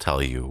and they will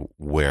tell you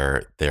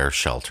where their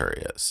shelter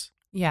is.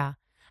 Yeah.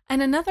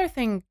 And another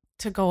thing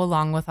to go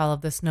along with all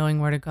of this, knowing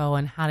where to go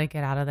and how to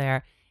get out of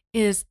there,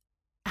 is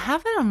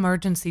have an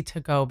emergency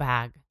to-go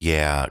bag.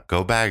 Yeah,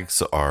 go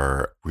bags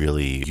are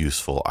really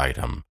useful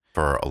item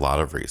for a lot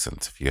of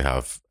reasons. If you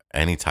have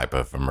any type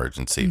of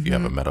emergency, if you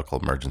have a medical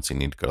emergency,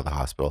 need to go to the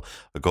hospital,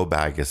 a go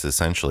bag is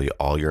essentially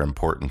all your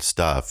important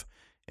stuff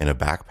in a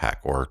backpack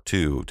or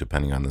two,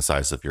 depending on the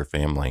size of your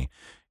family.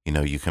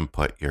 You can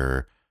put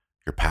your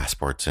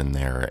passports in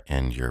there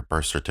and your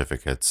birth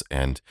certificates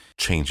and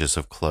changes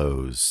of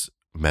clothes,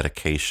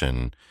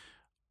 medication,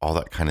 all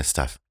that kind of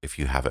stuff. If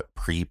you have it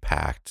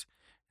pre-packed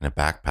in a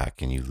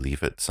backpack and you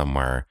leave it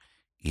somewhere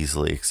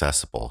easily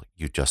accessible,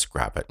 you just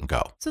grab it and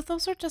go. So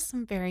those are just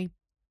some very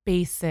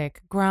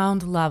basic,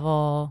 ground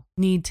level,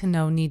 need to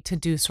know, need to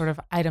do sort of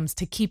items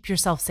to keep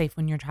yourself safe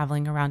when you're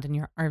traveling around in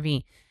your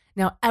RV.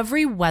 Now,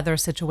 every weather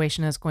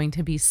situation is going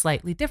to be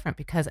slightly different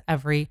because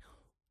every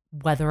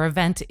weather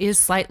event is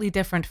slightly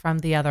different from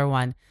the other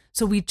one.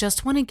 So we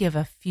just want to give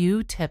a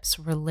few tips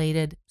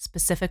related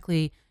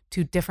specifically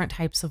to different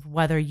types of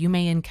weather you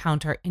may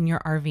encounter in your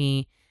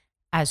RV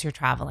as you're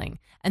traveling.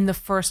 And the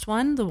first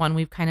one, the one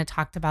we've kind of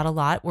talked about a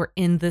lot, we're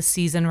in the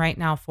season right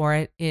now for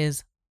it,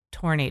 is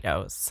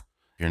tornadoes.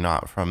 If you're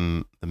not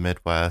from the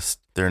Midwest,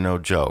 they're no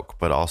joke,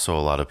 but also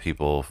a lot of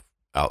people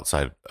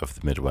outside of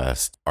the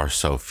Midwest are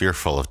so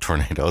fearful of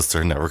tornadoes,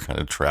 they're never going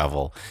to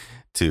travel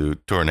to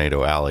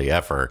Tornado Alley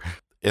ever.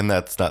 And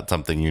that's not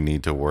something you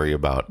need to worry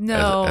about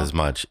as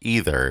much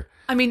either.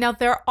 I mean, now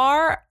there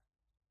are,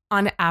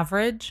 on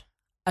average,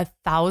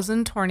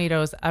 1,000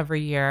 tornadoes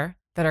every year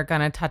that are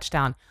going to touch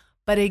down.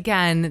 But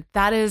again,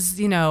 that is,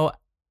 a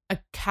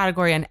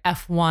category, an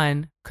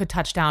F1 could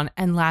touch down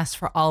and last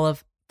for all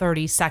of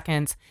 30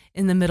 seconds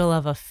in the middle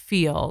of a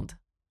field.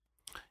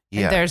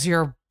 Yeah. And there's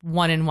your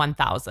 1 in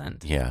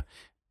 1,000. Yeah.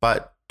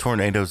 But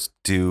tornadoes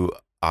do,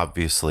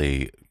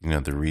 obviously,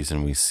 the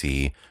reason we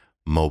see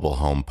mobile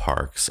home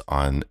parks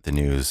on the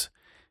news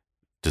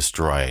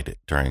destroyed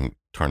during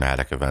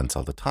tornadic events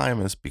all the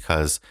time is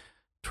because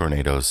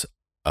tornadoes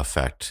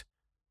affect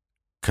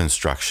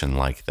construction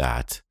like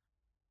that,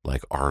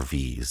 like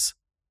RVs,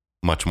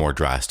 much more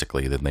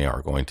drastically than they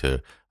are going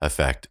to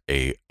affect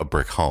a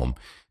brick home.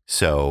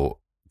 So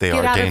they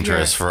are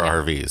dangerous for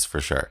RVs for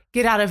sure.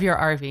 Get out of your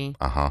RV.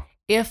 Uh-huh.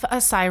 If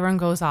a siren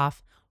goes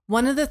off,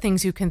 one of the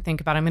things you can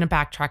think about, I'm going to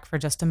backtrack for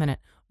just a minute.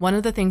 One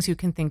of the things you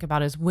can think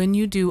about is when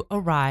you do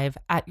arrive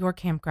at your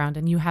campground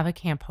and you have a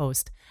camp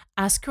host,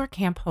 ask your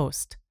camp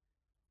host,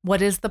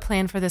 what is the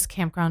plan for this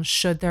campground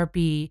should there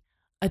be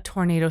a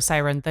tornado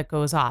siren that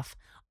goes off?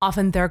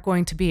 Often they're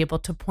going to be able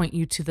to point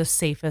you to the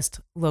safest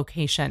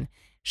location.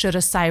 Should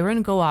a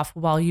siren go off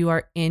while you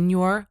are in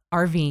your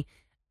RV,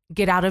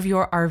 get out of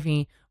your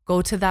RV,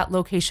 go to that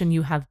location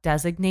you have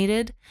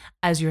designated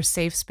as your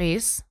safe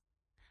space,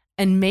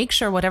 and make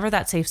sure whatever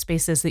that safe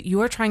space is that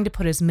you are trying to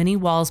put as many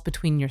walls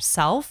between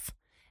yourself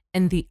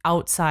and the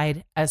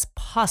outside as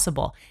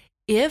possible.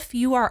 If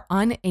you are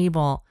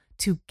unable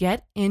to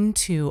get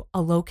into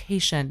a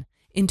location,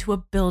 into a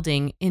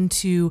building,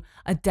 into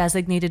a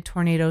designated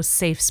tornado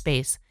safe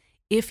space,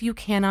 if you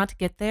cannot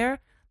get there,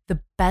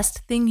 the best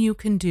thing you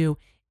can do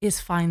is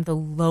find the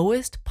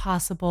lowest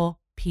possible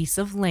piece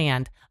of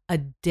land, a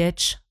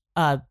ditch,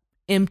 a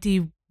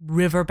empty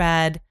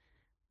riverbed,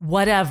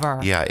 whatever.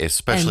 Yeah,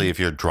 especially if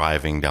you're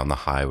driving down the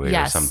highway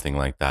or something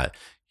like that.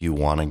 You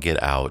want to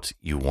get out.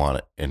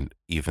 And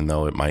even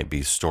though it might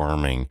be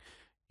storming,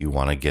 you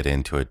want to get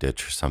into a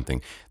ditch or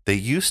something. They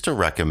used to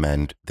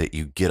recommend that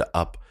you get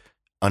up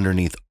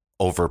underneath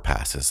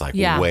overpasses, like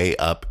way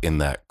up in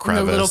that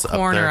crevice, in the little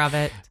corner up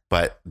there. of it.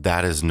 But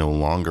that is no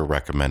longer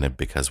recommended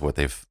because what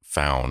they've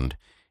found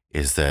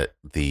is that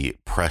the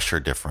pressure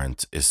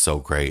difference is so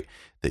great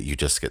that you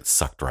just get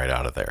sucked right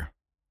out of there.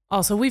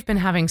 Also, we've been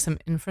having some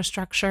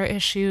infrastructure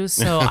issues,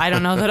 so I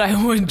don't know that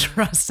I would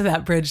trust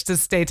that bridge to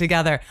stay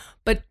together.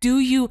 But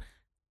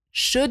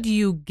should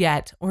you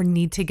get or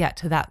need to get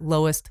to that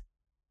lowest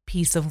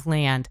piece of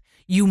land,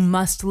 you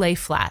must lay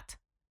flat.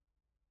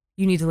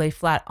 You need to lay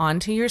flat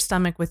onto your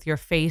stomach with your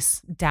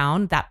face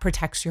down. That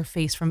protects your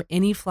face from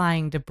any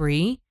flying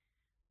debris,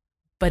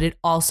 but it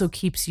also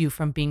keeps you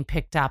from being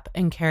picked up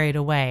and carried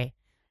away.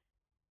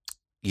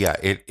 Yeah,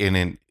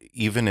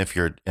 even if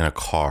you're in a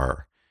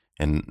car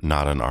and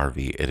not an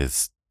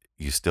RV,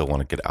 you still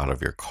want to get out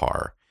of your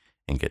car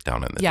and get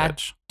down in the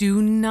ditch.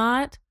 Do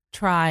not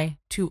try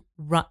to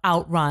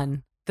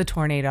outrun the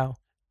tornado.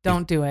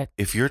 Don't do it.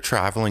 If you're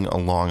traveling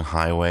along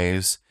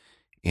highways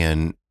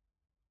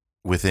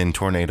within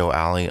Tornado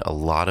Alley, a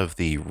lot of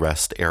the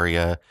rest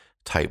area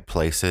type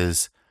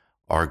places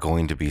are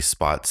going to be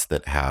spots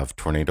that have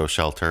tornado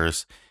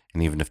shelters.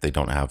 And even if they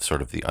don't have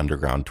sort of the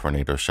underground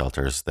tornado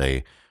shelters,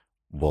 they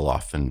will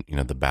often,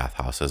 the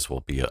bathhouses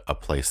will be a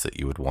place that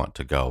you would want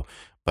to go.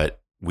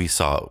 But we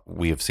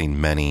have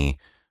seen many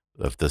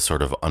of the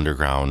sort of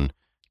underground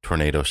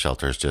tornado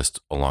shelters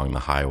just along the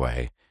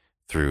highway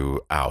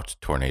throughout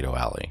Tornado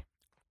Alley.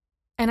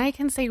 And I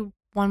can say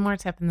one more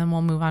tip and then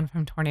we'll move on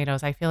from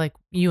tornadoes. I feel like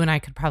you and I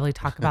could probably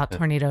talk about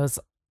tornadoes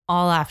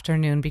all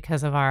afternoon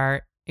because of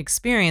our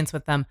experience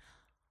with them.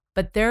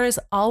 But there is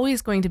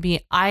always going to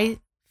be, I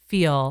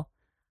feel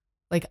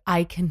like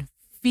I can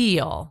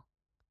feel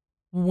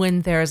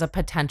when there's a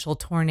potential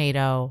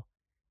tornado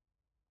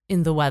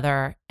in the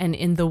weather and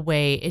in the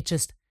way it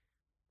just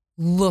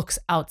looks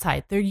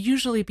outside. There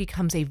usually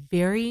becomes a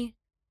very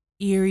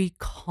eerie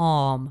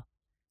calm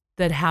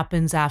that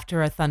happens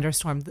after a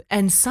thunderstorm.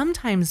 And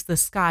sometimes the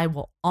sky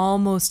will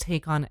almost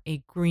take on a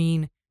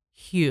green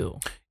hue.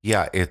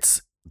 Yeah,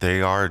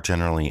 they are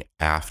generally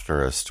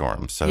after a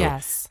storm. So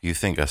you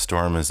think a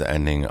storm is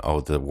ending,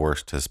 the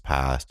worst has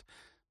passed.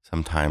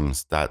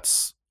 Sometimes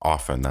that's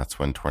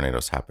when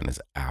tornadoes happen,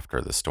 is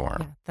after the storm.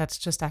 Yeah, that's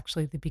just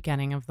actually the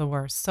beginning of the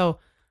worst. So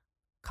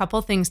a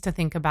couple things to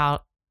think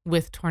about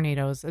with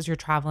tornadoes as you're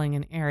traveling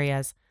in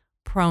areas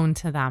prone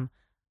to them.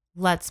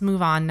 Let's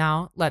move on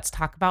now. Let's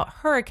talk about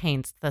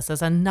hurricanes. This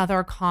is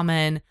another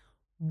common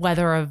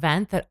weather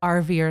event that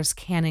RVers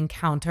can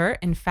encounter.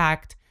 In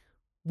fact,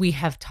 we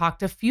have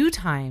talked a few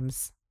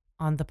times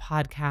on the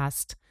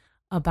podcast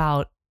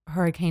about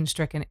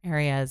hurricane-stricken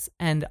areas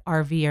and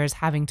RVers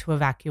having to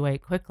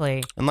evacuate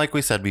quickly. And like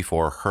we said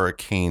before,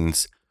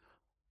 hurricanes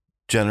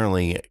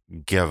generally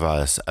give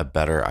us a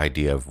better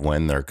idea of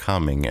when they're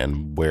coming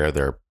and where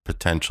they're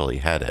potentially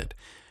headed.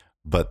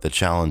 But the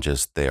challenge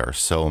is they are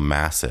so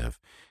massive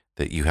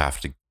that you have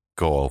to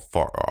go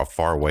a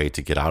far way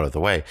to get out of the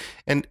way.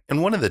 And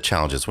one of the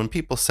challenges, when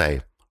people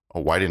say,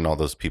 why didn't all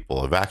those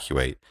people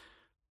evacuate?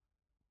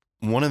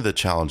 One of the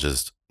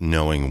challenges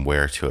knowing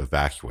where to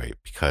evacuate,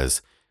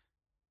 because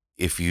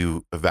if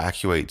you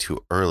evacuate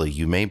too early,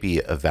 you may be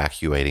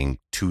evacuating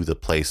to the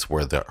place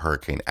where the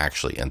hurricane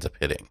actually ends up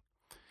hitting.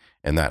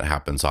 And that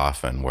happens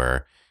often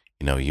where,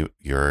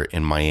 you're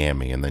in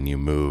Miami and then you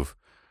move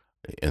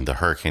and the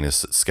hurricane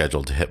is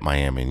scheduled to hit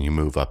Miami and you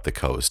move up the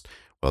coast.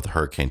 Well, the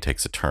hurricane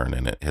takes a turn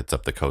and it hits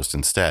up the coast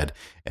instead.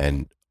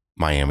 And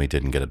Miami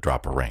didn't get a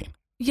drop of rain.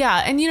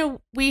 Yeah. And,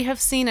 we have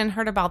seen and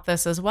heard about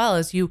this as well,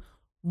 as you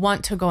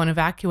want to go and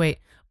evacuate.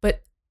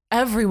 But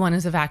everyone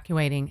is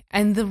evacuating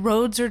and the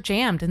roads are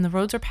jammed and the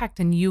roads are packed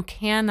and you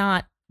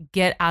cannot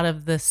get out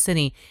of the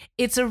city.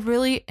 It's a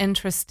really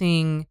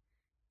interesting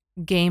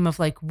game of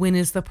like, when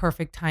is the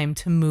perfect time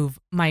to move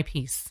my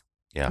piece?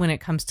 Yeah. When it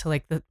comes to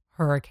like the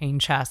hurricane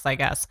chest, I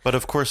guess. But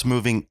of course,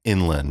 moving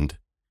inland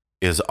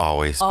is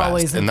always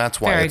best. And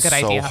that's why it's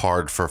so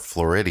hard for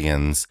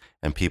Floridians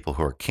and people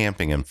who are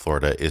camping in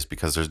Florida, is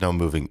because there's no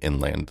moving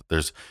inland.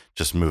 There's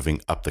just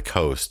moving up the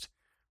coast,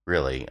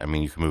 really. I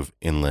mean, you can move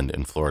inland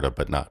in Florida,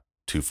 but not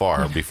too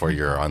far before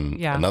you're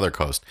on another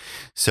coast.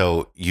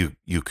 So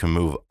you can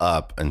move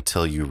up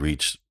until you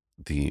reach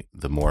the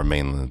more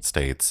mainland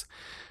states.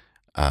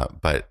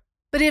 But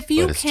if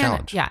you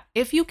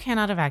if you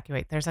cannot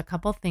evacuate, there's a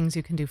couple things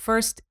you can do.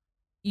 First,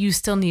 you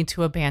still need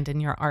to abandon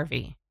your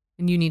RV.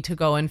 And you need to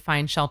go and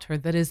find shelter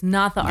that is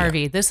not the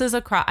RV. This is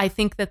I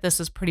think that this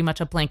is pretty much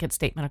a blanket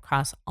statement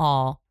across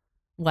all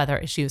weather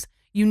issues.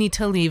 You need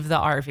to leave the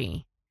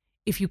RV.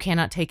 If you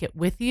cannot take it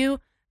with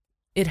you,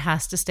 it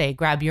has to stay.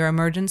 Grab your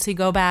emergency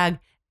go bag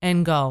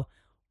and go.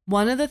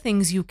 One of the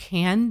things you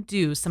can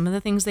do, some of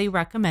the things they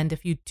recommend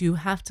if you do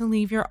have to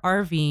leave your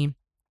RV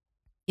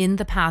in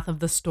the path of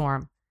the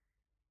storm,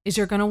 is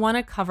you're going to want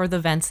to cover the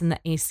vents in the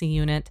AC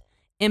unit,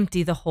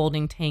 empty the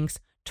holding tanks,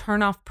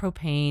 turn off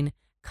propane,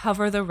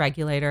 cover the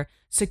regulator,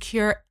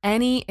 secure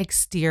any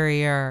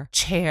exterior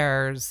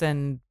chairs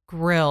and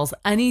grills,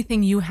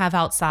 anything you have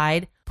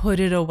outside, put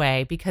it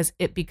away because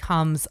it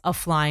becomes a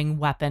flying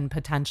weapon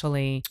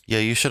potentially. Yeah,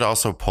 you should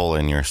also pull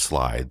in your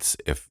slides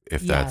if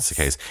that's the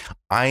case.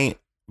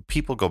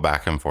 People go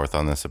back and forth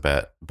on this a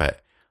bit,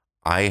 but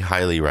I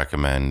highly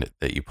recommend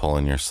that you pull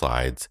in your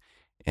slides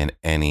in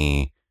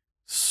any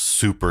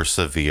super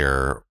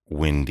severe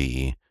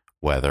windy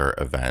weather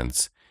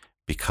events,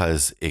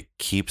 because it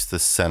keeps the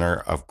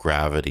center of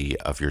gravity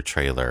of your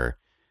trailer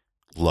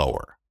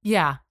lower.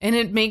 Yeah. And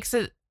it makes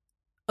it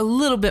a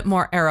little bit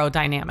more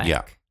aerodynamic.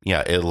 Yeah.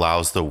 Yeah. It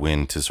allows the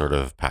wind to sort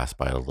of pass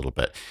by a little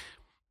bit.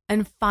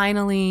 And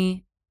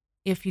finally,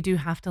 if you do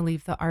have to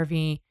leave the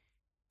RV,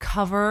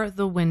 cover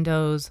the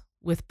windows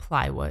with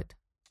plywood.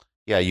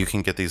 Yeah. You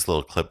can get these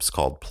little clips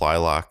called ply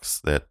locks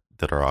that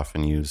are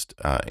often used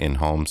in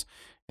homes,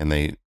 and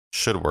they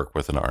should work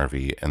with an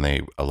RV, and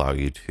they allow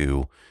you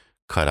to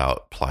cut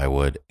out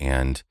plywood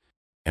and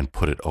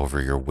put it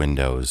over your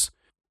windows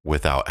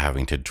without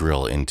having to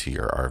drill into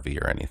your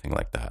RV or anything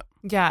like that.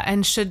 Yeah,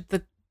 and should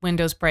the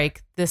windows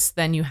break,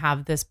 then you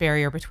have this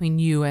barrier between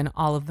you and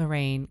all of the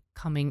rain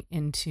coming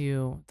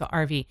into the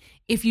RV.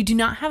 If you do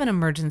not have an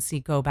emergency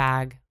go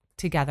bag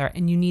together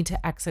and you need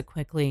to exit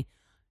quickly,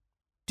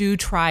 do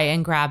try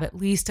and grab at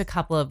least a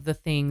couple of the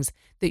things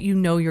that you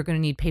know you're going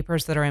to need,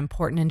 papers that are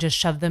important, and just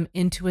shove them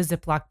into a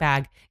Ziploc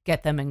bag,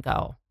 get them and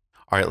go.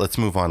 All right, let's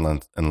move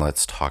on and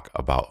let's talk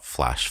about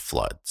flash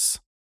floods.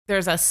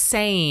 There's a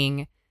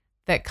saying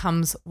that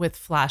comes with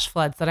flash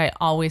floods that I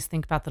always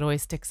think about, that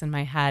always sticks in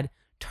my head.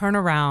 Turn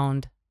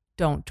around,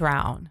 don't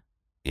drown.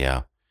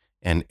 Yeah.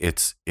 And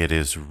it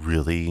is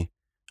really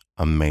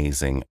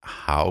amazing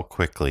how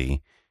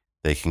quickly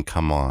they can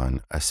come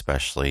on,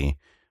 especially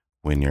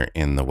when you're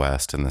in the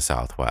West and the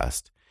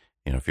Southwest.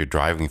 You know, if you're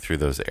driving through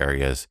those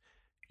areas,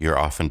 you're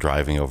often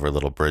driving over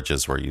little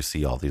bridges where you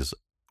see all these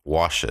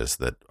washes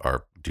that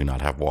do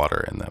not have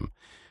water in them.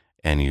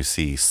 And you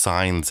see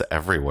signs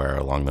everywhere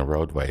along the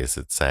roadways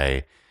that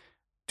say,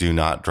 do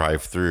not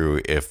drive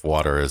through if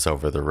water is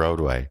over the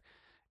roadway.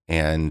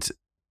 And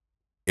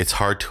it's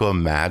hard to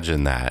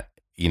imagine that,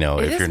 you know,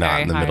 if you're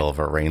not in the middle of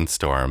a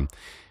rainstorm,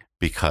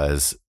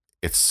 because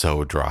it's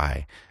so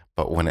dry.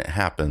 But when it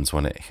happens,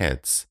 when it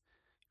hits,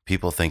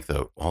 people think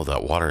that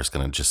water is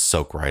going to just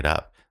soak right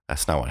up.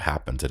 That's not what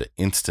happens. It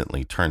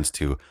instantly turns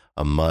to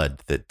a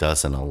mud that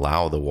doesn't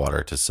allow the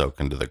water to soak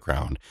into the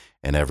ground,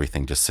 and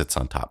everything just sits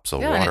on top. So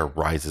water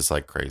rises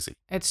like crazy.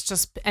 It's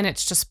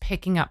just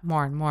picking up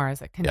more and more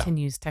as it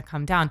continues to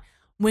come down.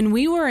 When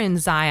we were in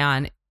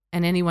Zion,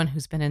 and anyone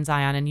who's been in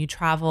Zion and you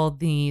travel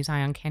the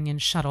Zion Canyon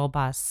shuttle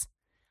bus,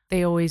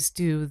 they always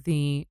do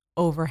the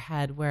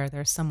overhead where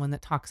there's someone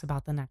that talks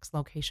about the next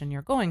location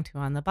you're going to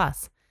on the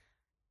bus.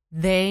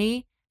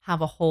 They have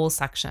a whole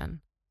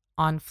section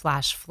on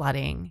flash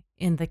flooding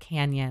in the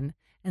canyon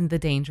and the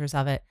dangers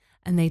of it.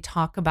 And they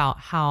talk about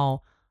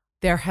how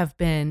there have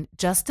been,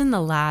 just in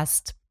the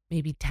last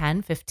maybe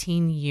 10,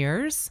 15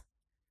 years,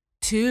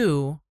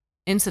 2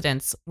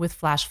 incidents with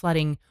flash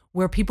flooding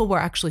where people were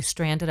actually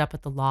stranded up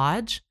at the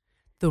lodge.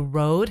 The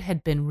road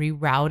had been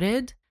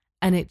rerouted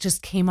and it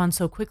just came on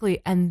so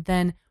quickly. And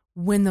then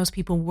when those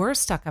people were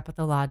stuck up at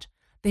the lodge,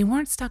 they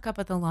weren't stuck up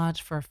at the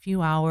lodge for a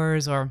few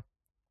hours or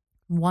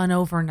one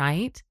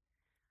overnight.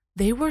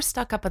 They were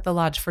stuck up at the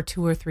lodge for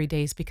 2 or 3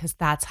 days, because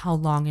that's how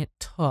long it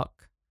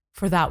took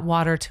for that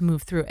water to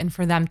move through and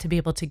for them to be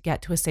able to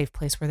get to a safe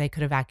place where they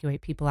could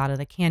evacuate people out of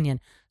the canyon.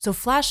 So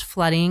flash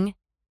flooding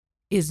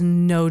is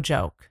no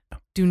joke.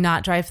 Do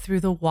not drive through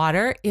the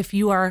water. If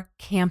you are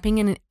camping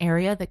in an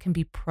area that can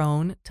be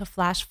prone to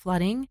flash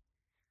flooding,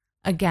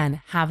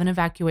 again, have an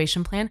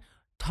evacuation plan.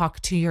 Talk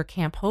to your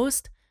camp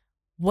host.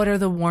 What are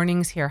the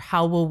warnings here?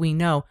 How will we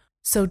know?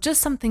 So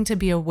just something to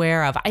be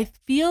aware of. I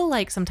feel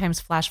like sometimes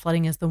flash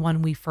flooding is the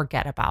one we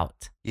forget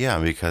about. Yeah,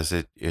 because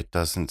it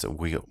doesn't,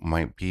 we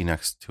might be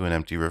next to an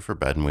empty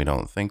riverbed and we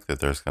don't think that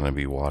there's going to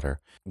be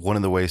water. One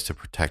of the ways to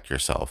protect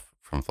yourself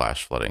from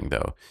flash flooding,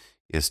 though,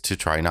 is to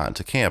try not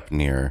to camp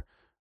near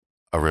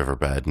a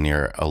riverbed,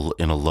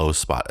 in a low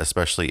spot,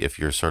 especially if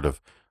you're sort of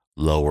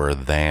lower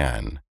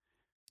than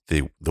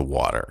the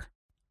water.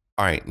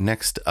 All right,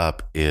 next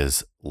up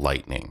is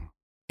lightning.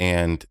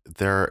 And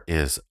there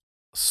is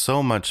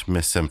so much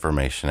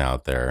misinformation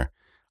out there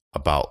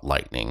about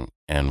lightning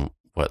and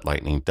what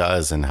lightning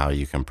does and how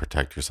you can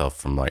protect yourself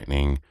from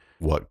lightning,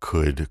 what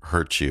could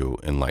hurt you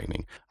in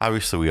lightning.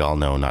 Obviously, we all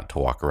know not to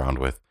walk around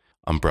with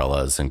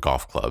umbrellas and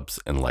golf clubs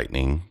and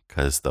lightning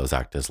because those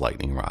act as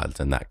lightning rods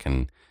and that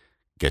can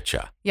get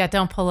you. Yeah,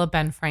 don't pull a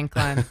Ben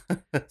Franklin.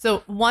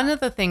 So one of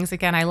the things,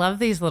 again, I love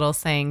these little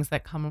sayings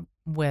that come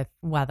with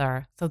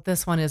weather. So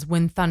this one is,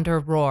 when thunder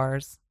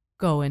roars,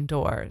 go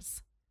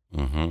indoors.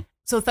 Mm-hmm.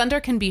 So thunder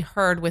can be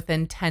heard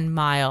within 10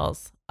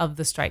 miles of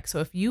the strike. So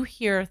if you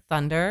hear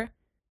thunder,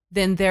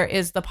 then there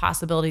is the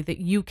possibility that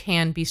you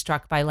can be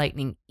struck by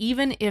lightning,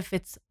 even if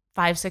it's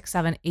 5, 6,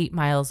 7, 8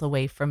 miles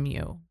away from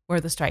you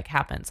where the strike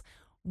happens.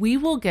 We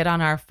will get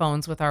on our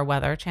phones with our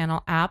Weather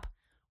Channel app.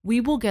 We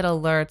will get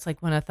alerts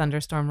like when a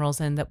thunderstorm rolls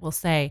in that will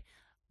say,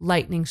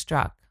 lightning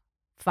struck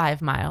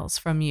 5 miles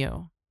from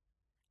you.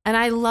 And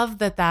I love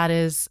that that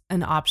is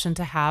an option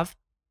to have.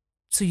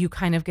 So you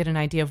kind of get an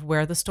idea of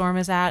where the storm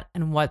is at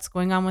and what's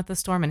going on with the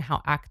storm and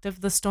how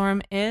active the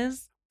storm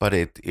is. But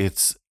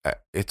it's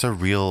a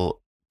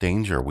real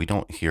danger. We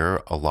don't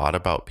hear a lot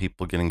about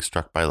people getting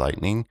struck by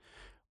lightning,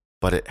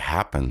 but it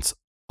happens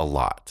a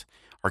lot.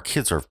 Our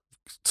kids are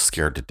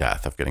scared to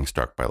death of getting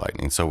struck by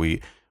lightning. So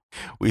we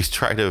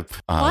try to.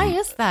 Why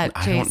is that,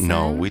 Jason? I don't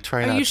know. We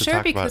try not to talk about. Are you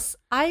sure? Because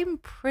I'm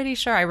pretty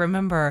sure I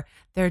remember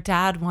their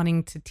dad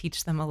wanting to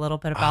teach them a little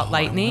bit about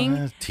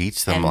lightning.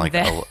 Teach them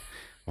I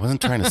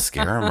wasn't trying to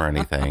scare them or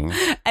anything.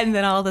 And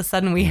then all of a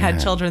sudden we had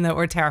children that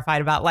were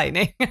terrified about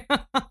lightning.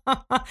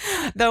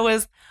 That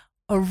was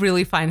a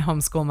really fine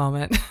homeschool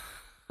moment.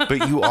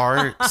 But you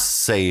are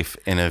safe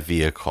in a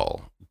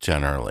vehicle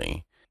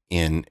generally.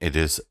 It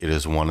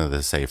is one of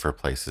the safer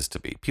places to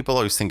be. People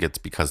always think it's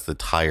because the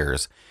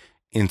tires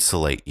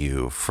insulate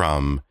you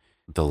from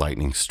the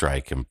lightning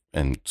strike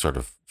and sort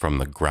of from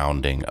the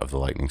grounding of the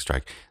lightning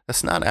strike.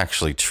 That's not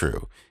actually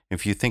true.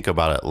 If you think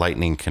about it,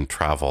 lightning can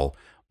travel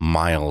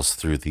miles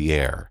through the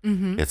air.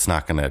 Mm-hmm. It's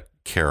not going to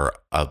care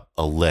a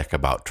lick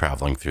about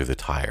traveling through the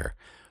tire.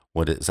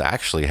 What is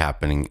actually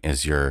happening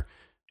is your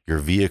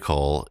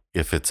vehicle,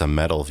 if it's a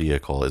metal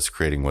vehicle, is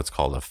creating what's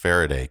called a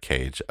Faraday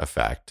cage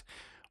effect,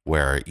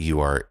 where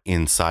you are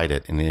inside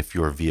it. And if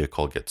your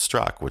vehicle gets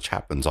struck, which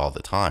happens all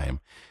the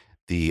time,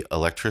 the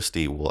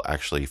electricity will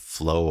actually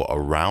flow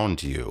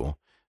around you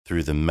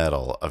through the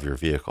metal of your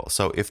vehicle.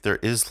 So if there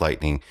is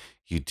lightning,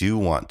 you do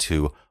want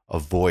to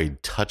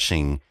avoid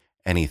touching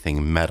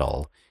anything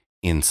metal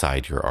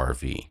inside your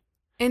RV.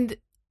 And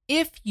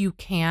if you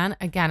can,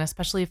 again,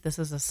 especially if this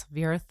is a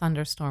severe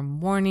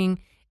thunderstorm warning,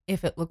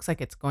 if it looks like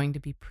it's going to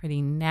be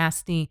pretty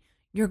nasty,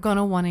 you're going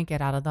to want to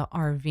get out of the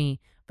RV.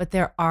 But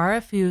there are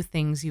a few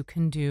things you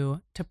can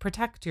do to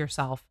protect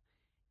yourself.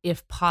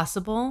 If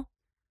possible,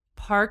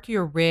 park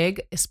your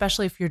rig,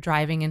 especially if you're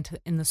driving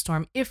in the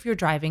storm. If you're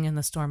driving and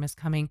the storm is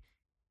coming,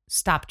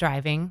 stop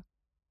driving.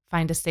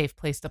 Find a safe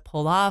place to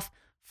pull off.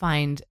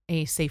 Find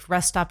a safe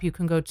rest stop you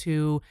can go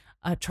to,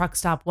 a truck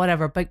stop,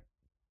 whatever. But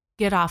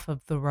get off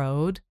of the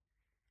road.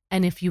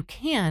 And if you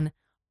can,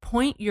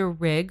 point your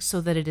rig so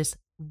that it is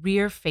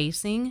rear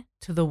facing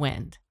to the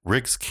wind.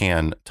 Rigs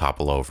can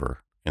topple over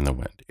in the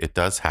wind. It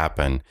does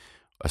happen,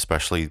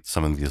 especially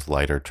some of these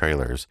lighter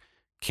trailers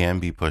can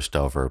be pushed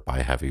over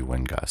by heavy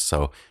wind gusts.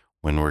 So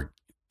when we're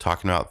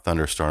talking about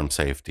thunderstorm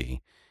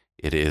safety,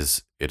 it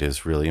is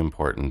really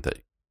important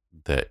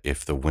that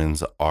if the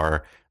winds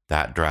are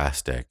that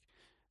drastic,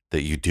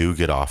 that you do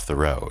get off the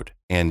road,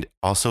 and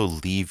also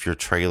leave your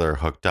trailer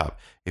hooked up.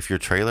 If your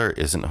trailer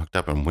isn't hooked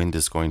up and wind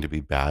is going to be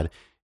bad,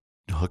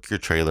 hook your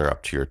trailer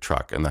up to your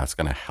truck, and that's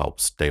going to help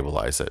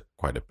stabilize it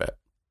quite a bit.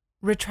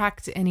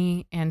 Retract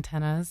any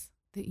antennas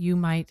that you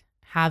might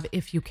have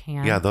if you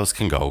can. Yeah, those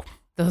can go.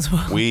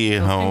 We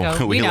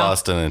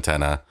lost an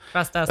antenna.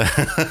 Trust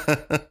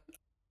us.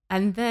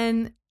 And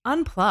then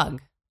unplug.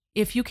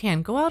 If you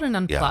can, go out and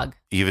unplug. Yeah.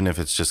 Even if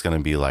it's just going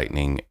to be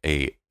lightning,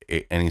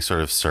 any sort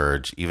of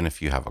surge, even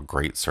if you have a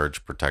great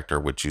surge protector,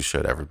 which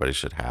everybody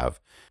should have,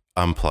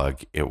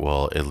 unplug. It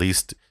will at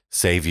least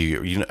save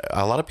you. You know,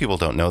 a lot of people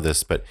don't know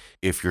this, but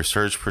if your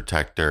surge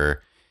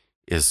protector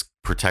is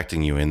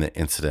protecting you in the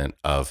incident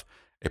of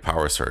a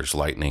power surge,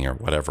 lightning or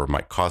whatever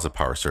might cause a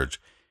power surge,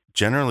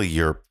 generally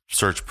your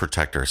surge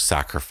protector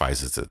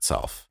sacrifices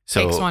itself.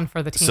 Takes one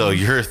for the team. So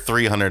your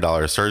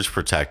 $300 surge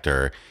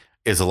protector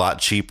is a lot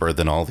cheaper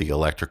than all the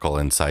electrical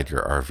inside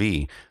your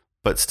RV,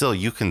 but still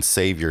you can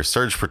save your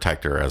surge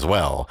protector as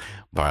well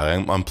by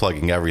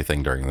unplugging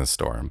everything during the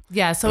storm.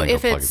 Yeah, so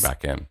if plug it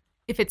back in.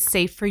 If it's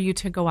safe for you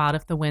to go out,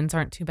 if the winds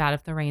aren't too bad,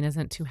 if the rain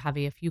isn't too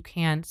heavy, if you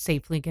can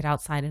safely get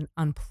outside and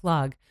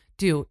unplug,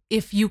 do.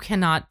 If you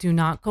cannot, do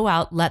not go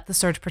out. Let the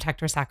surge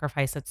protector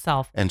sacrifice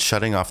itself. And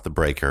shutting off the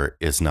breaker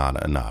is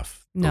not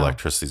enough. No.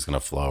 Electricity is going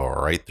to flow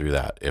right through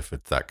that if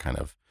it's that kind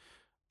of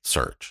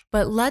surge.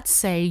 But let's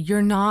say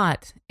you're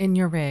not in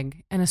your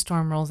rig and a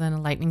storm rolls in,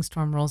 a lightning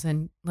storm rolls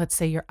in. Let's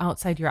say you're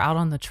outside, you're out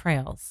on the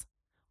trails,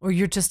 or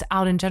you're just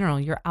out in general,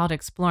 you're out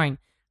exploring.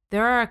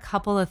 There are a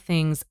couple of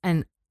things,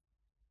 and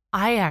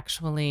I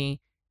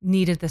actually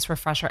needed this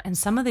refresher. And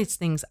some of these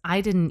things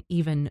I didn't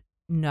even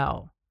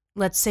know.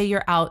 Let's say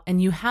you're out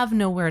and you have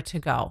nowhere to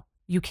go.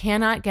 You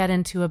cannot get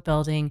into a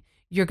building.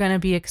 You're going to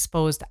be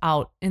exposed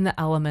out in the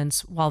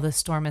elements while this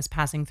storm is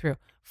passing through.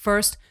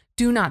 First,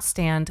 do not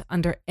stand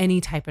under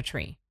any type of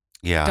tree.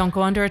 Yeah. Don't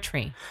go under a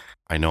tree.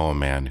 I know a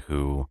man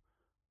who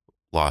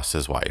lost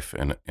his wife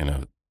in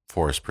a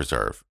forest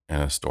preserve in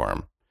a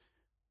storm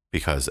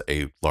because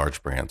a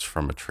large branch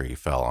from a tree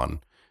fell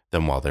on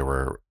them while they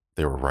were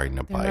riding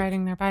a bike. They're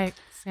riding their bikes,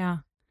 yeah.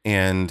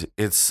 And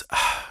it's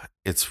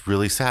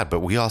really sad.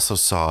 But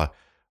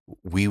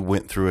we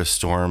went through a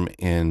storm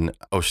in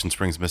Ocean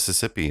Springs,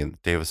 Mississippi, in the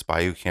Davis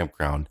Bayou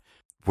Campground,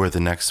 where the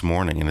next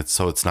morning, and it's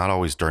not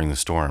always during the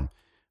storm,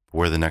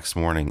 where the next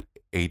morning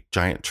a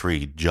giant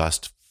tree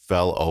just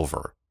fell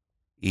over.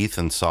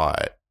 Ethan saw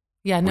it.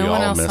 Yeah, no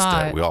one else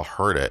saw it. We all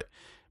heard it.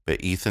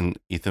 But Ethan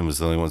was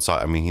the only one who saw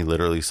it. I mean, he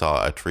literally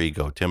saw a tree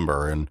go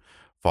timber and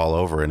fall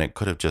over, and it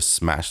could have just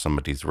smashed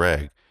somebody's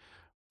rig.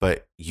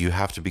 But you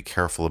have to be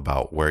careful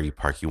about where you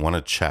park. You want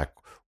to check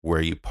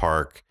where you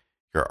park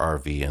your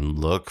RV and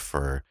look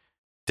for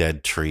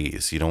dead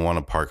trees. You don't want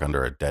to park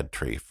under a dead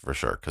tree for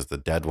sure, because the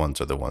dead ones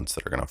are the ones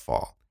that are going to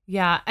fall.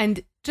 Yeah.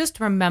 And just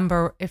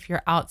remember, if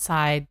you're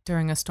outside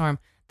during a storm,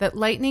 that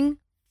lightning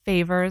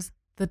favors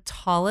the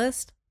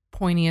tallest,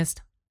 pointiest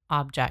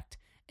object.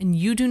 And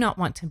you do not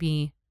want to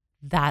be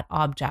that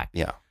object.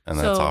 Yeah. And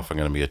that's often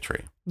going to be a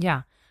tree.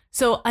 Yeah.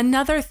 So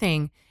another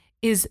thing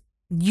is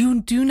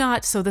you do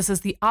not, so this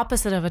is the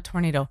opposite of a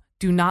tornado,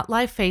 do not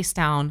lie face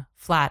down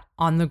flat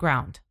on the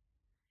ground.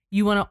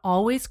 You want to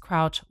always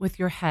crouch with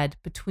your head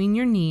between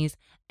your knees,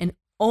 and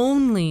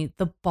only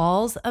the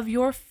balls of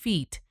your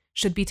feet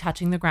should be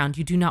touching the ground.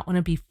 You do not want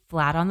to be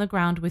flat on the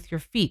ground with your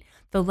feet.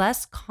 The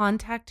less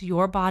contact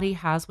your body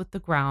has with the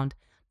ground,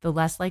 the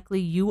less likely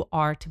you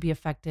are to be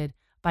affected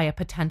by a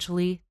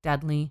potentially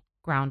deadly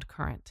ground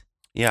current.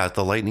 Yeah,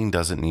 the lightning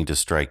doesn't need to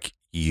strike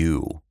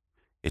you.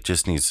 It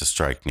just needs to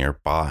strike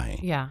nearby.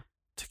 Yeah.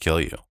 To kill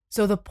you.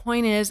 So the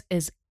point is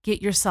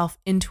get yourself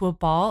into a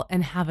ball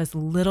and have as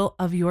little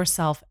of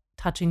yourself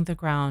touching the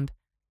ground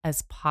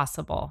as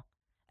possible.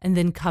 And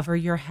then cover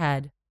your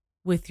head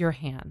with your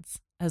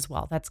hands as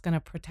well. That's going to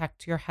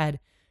protect your head.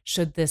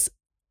 Should this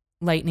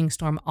lightning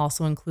storm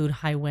also include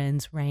high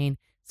winds, rain,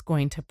 it's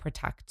going to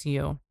protect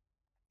you.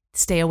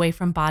 Stay away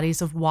from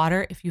bodies of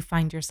water if you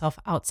find yourself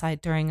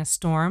outside during a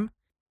storm.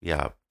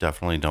 Yeah,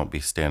 definitely don't be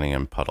standing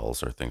in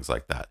puddles or things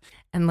like that.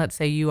 And let's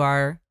say you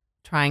are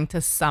trying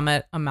to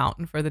summit a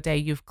mountain for the day,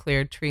 you've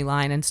cleared tree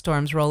line and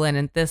storms roll in.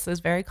 And this is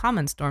very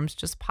common. Storms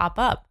just pop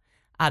up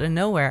out of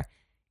nowhere.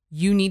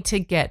 You need to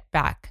get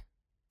back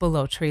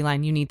below tree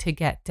line. You need to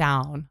get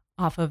down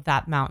off of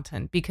that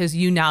mountain because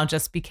you now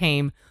just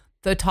became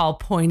the tall,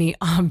 pointy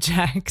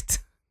object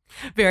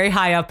very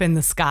high up in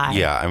the sky.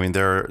 Yeah, I mean,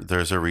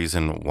 there's a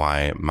reason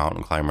why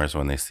mountain climbers,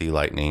 when they see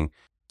lightning,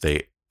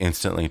 they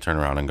instantly turn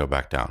around and go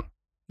back down.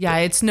 Yeah,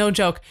 it's no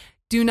joke.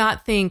 Do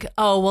not think,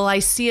 oh, well, I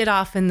see it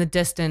off in the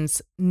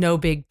distance. No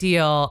big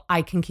deal.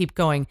 I can keep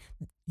going.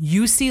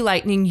 You see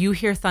lightning, you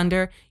hear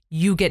thunder,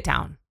 you get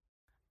down.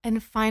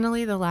 And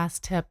finally, the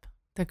last tip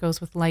that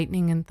goes with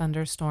lightning and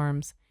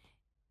thunderstorms.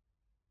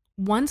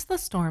 Once the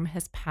storm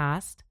has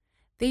passed,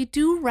 they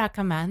do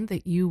recommend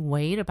that you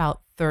wait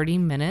about 30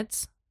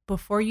 minutes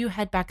before you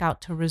head back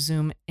out to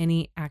resume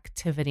any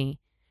activity,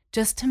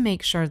 just to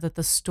make sure that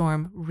the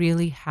storm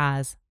really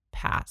has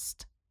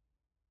passed.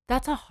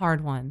 That's a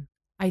hard one,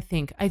 I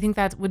think. I think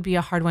that would be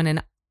a hard one.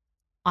 And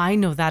I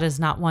know that is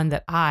not one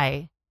that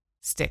I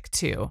stick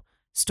to.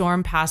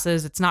 Storm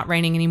passes. It's not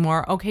raining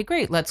anymore. Okay,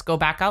 great. Let's go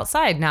back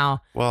outside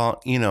now.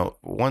 Well,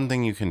 one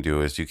thing you can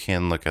do is you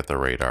can look at the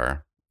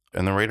radar.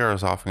 And the radar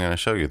is often going to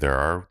show you there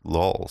are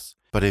lulls.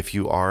 But if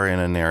you are in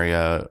an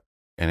area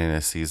and in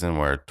a season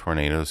where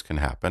tornadoes can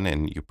happen,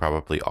 and you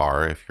probably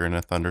are if you're in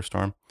a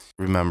thunderstorm,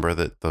 remember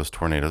that those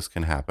tornadoes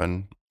can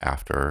happen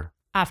after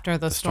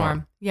the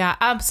storm. Yeah,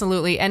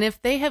 absolutely. And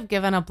if they have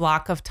given a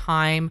block of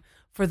time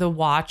for the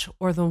watch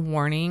or the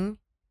warning,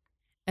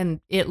 and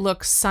it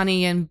looks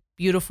sunny and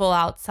beautiful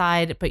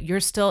outside, but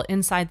you're still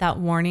inside that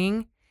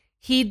warning,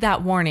 heed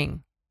that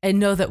warning and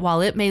know that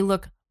while it may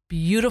look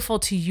beautiful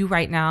to you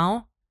right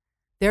now,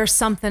 there's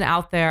something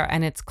out there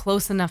and it's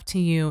close enough to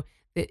you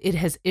that it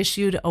has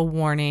issued a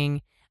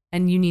warning,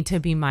 and you need to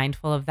be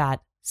mindful of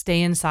that.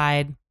 Stay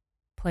inside,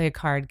 play a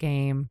card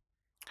game.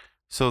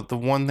 So the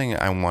one thing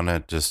I want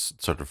to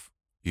just sort of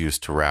use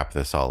to wrap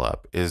this all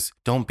up is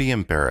don't be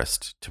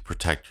embarrassed to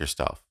protect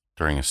yourself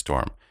during a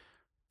storm.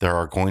 There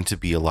are going to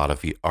be a lot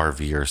of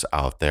RVers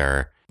out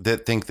there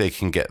that think they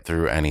can get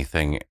through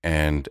anything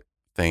and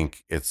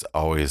think it's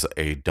always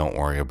a don't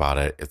worry about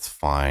it, it's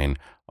fine.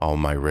 oh,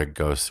 my rig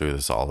goes through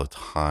this all the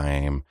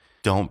time.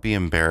 Don't be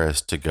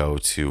embarrassed to go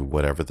to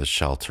whatever the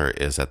shelter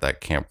is at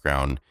that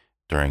campground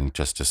during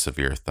just a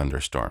severe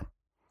thunderstorm,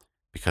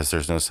 because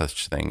there's no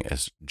such thing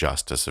as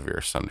just a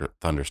severe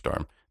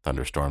thunderstorm.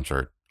 Thunderstorms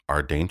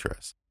are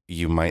dangerous.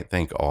 You might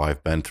think, oh,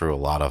 I've been through a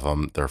lot of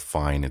them. They're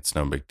fine. It's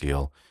no big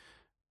deal.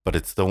 But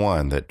it's the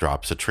one that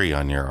drops a tree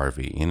on your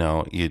RV. You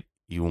know,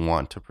 you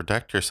want to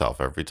protect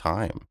yourself every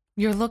time.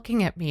 You're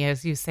looking at me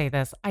as you say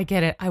this. I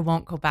get it. I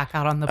won't go back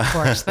out on the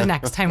porch the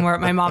next time we're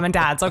at my mom and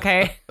dad's,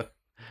 okay?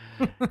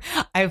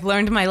 I've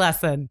learned my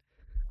lesson.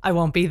 I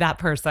won't be that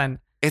person.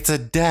 It's a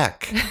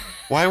deck.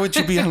 Why would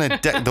you be on a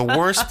deck? The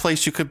worst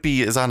place you could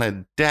be is on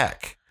a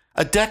deck.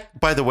 A deck,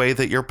 by the way,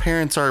 that your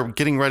parents are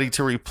getting ready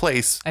to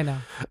replace. I know.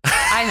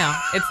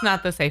 It's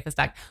not the safest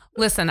deck.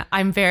 Listen,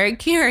 I'm very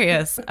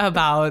curious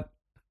about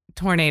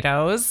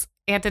tornadoes,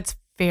 and it's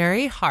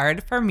very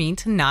hard for me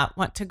to not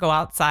want to go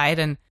outside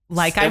and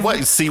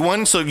see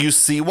one? So you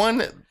see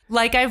one?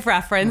 Like I've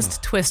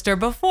referenced Twister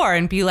before,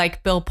 and be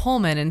like Bill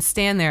Pullman and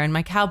stand there in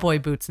my cowboy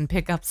boots and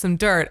pick up some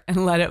dirt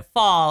and let it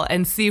fall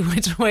and see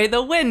which way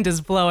the wind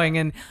is blowing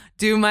and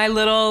do my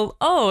little,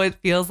 it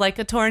feels like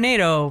a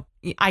tornado.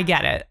 I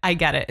get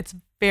it. It's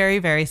very,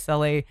 very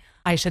silly.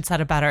 I should set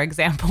a better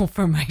example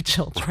for my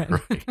children.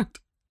 Right.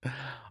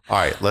 All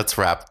right, let's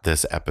wrap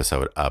this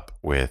episode up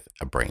with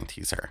a brain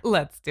teaser.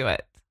 Let's do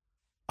it.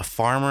 A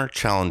farmer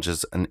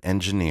challenges an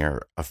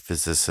engineer, a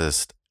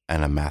physicist,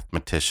 and a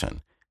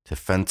mathematician to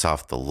fence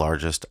off the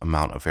largest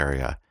amount of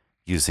area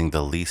using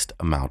the least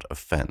amount of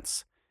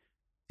fence.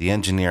 The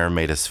engineer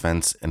made his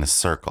fence in a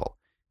circle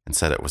and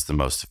said it was the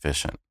most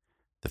efficient.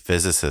 The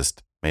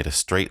physicist made a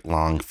straight,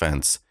 long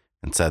fence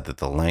and said that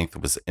the length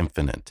was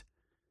infinite.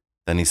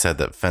 Then he said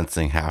that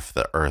fencing half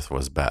the earth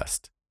was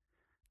best.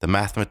 The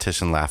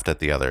mathematician laughed at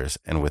the others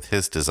and with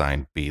his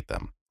design beat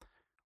them.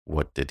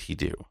 What did he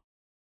do?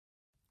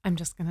 I'm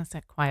just going to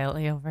sit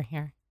quietly over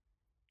here.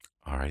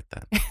 All right,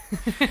 then.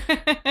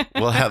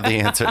 We'll have the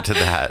answer to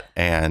that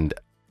and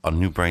a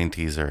new brain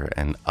teaser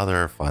and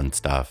other fun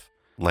stuff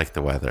like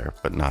the weather,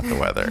 but not the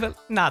weather. But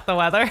not the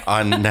weather.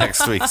 On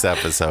next week's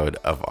episode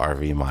of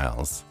RV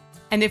Miles.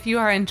 And if you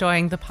are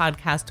enjoying the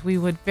podcast, we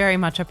would very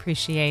much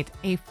appreciate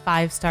a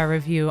 5-star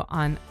review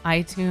on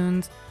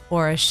iTunes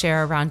or a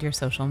share around your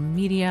social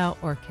media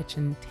or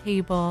kitchen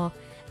table.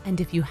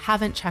 And if you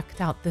haven't checked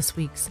out this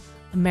week's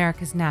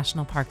America's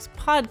National Parks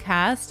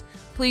podcast,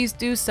 please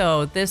do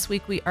so. This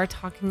week we are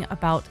talking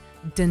about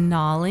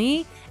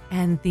Denali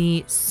and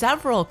the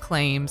several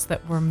claims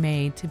that were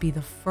made to be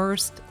the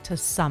first to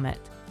summit,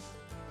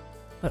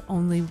 but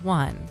only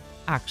one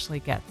actually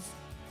gets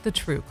the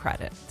true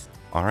credit.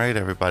 All right,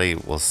 everybody.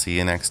 We'll see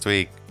you next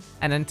week.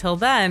 And until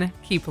then,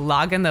 keep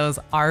logging those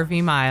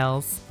RV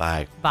miles.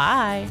 Bye.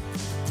 Bye.